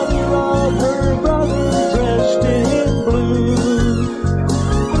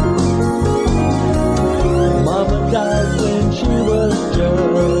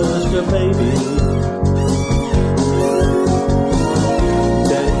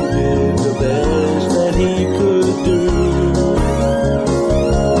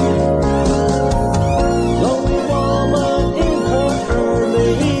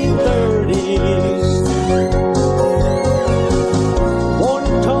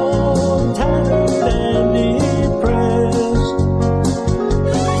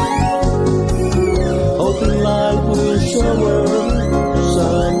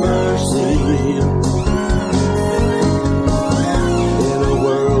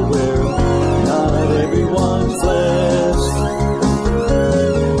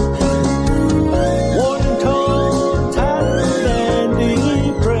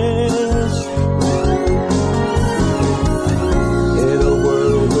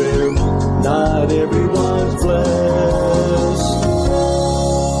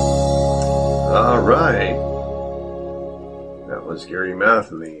 was Gary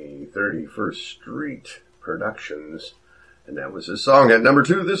Matheny, 31st Street Productions, and that was his song at number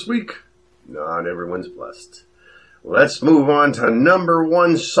 2 this week. Not everyone's blessed. Let's move on to number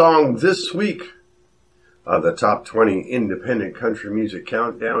 1 song this week of the Top 20 Independent Country Music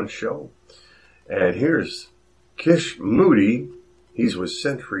Countdown Show. And here's Kish Moody. He's with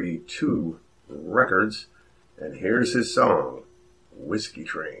Century 2 Records. And here's his song, Whiskey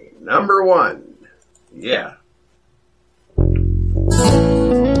Train. Number 1. Yeah.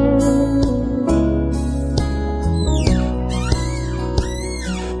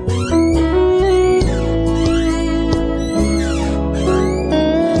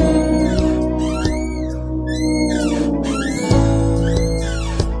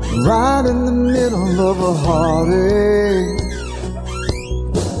 Right in the middle of a heartache,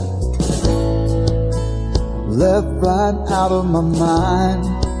 left right out of my mind,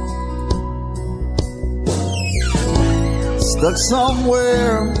 stuck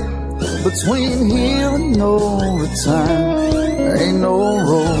somewhere between here and no return. There ain't no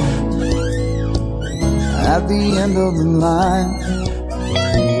road at the end of the line.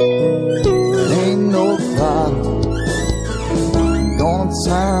 There ain't no clock gonna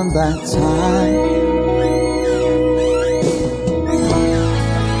turn back time.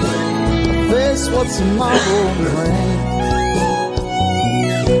 Face what tomorrow brings,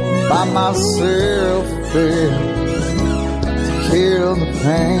 by myself here to kill the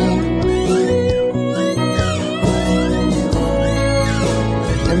pain.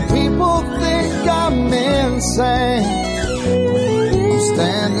 And people think I'm insane, I'm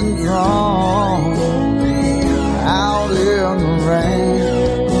standing strong out in the rain.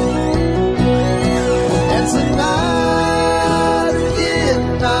 And tonight again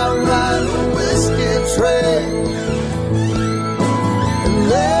I ride the whiskey train and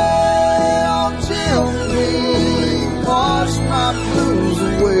lay on gently wash my blues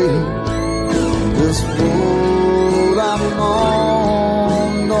away. This road I'm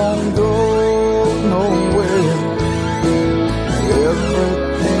on don't go nowhere.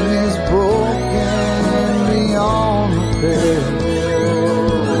 Everything is broken beyond repair,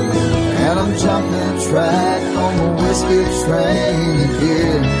 and I'm jumping track on the whiskey train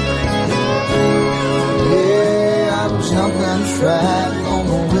again. Yeah, I'm jumping track on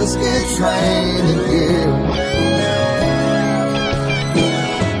the whiskey train again.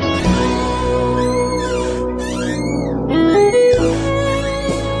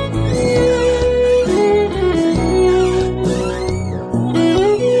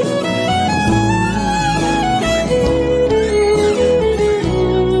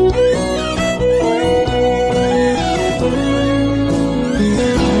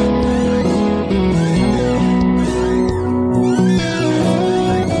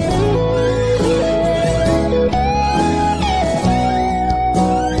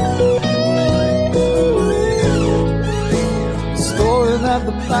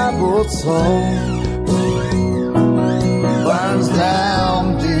 Bible told burns down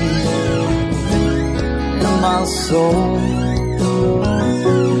deep in my soul.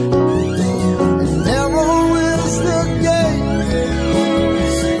 And narrow is the gate,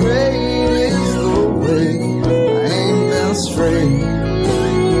 straight is the way. I ain't been straight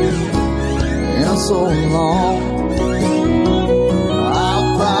in so long. I'll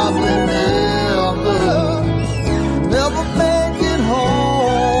probably never make it home.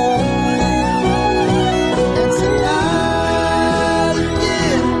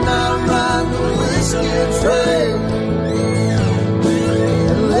 Train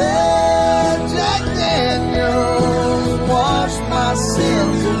and let Jack Daniels wash my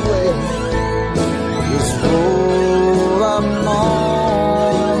sins away. This road I'm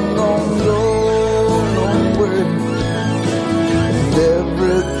on don't go nowhere, and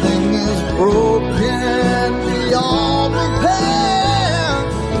everything is broken beyond repair,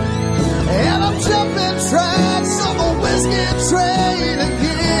 and I'm jumping tracks on the whiskey train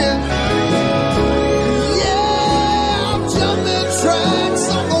again.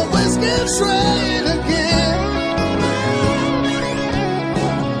 Train again.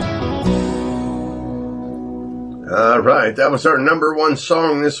 All right, that was our number 1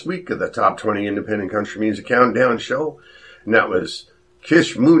 song this week of the Top 20 Independent Country Music Countdown Show. And that was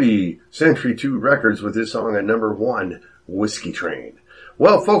Kish Moody, Century 2 Records, with his song at number 1, Whiskey Train.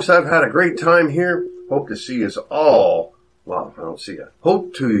 Well, folks, I've had a great time here. Hope to see us all. Well, I don't see you.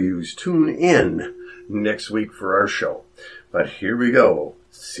 Hope to use tune in next week for our show. But here we go.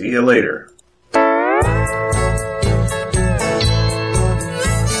 See you later. Man,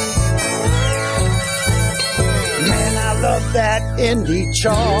 I love that indie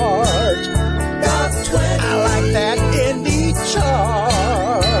chart. Top 20. I like that indie child.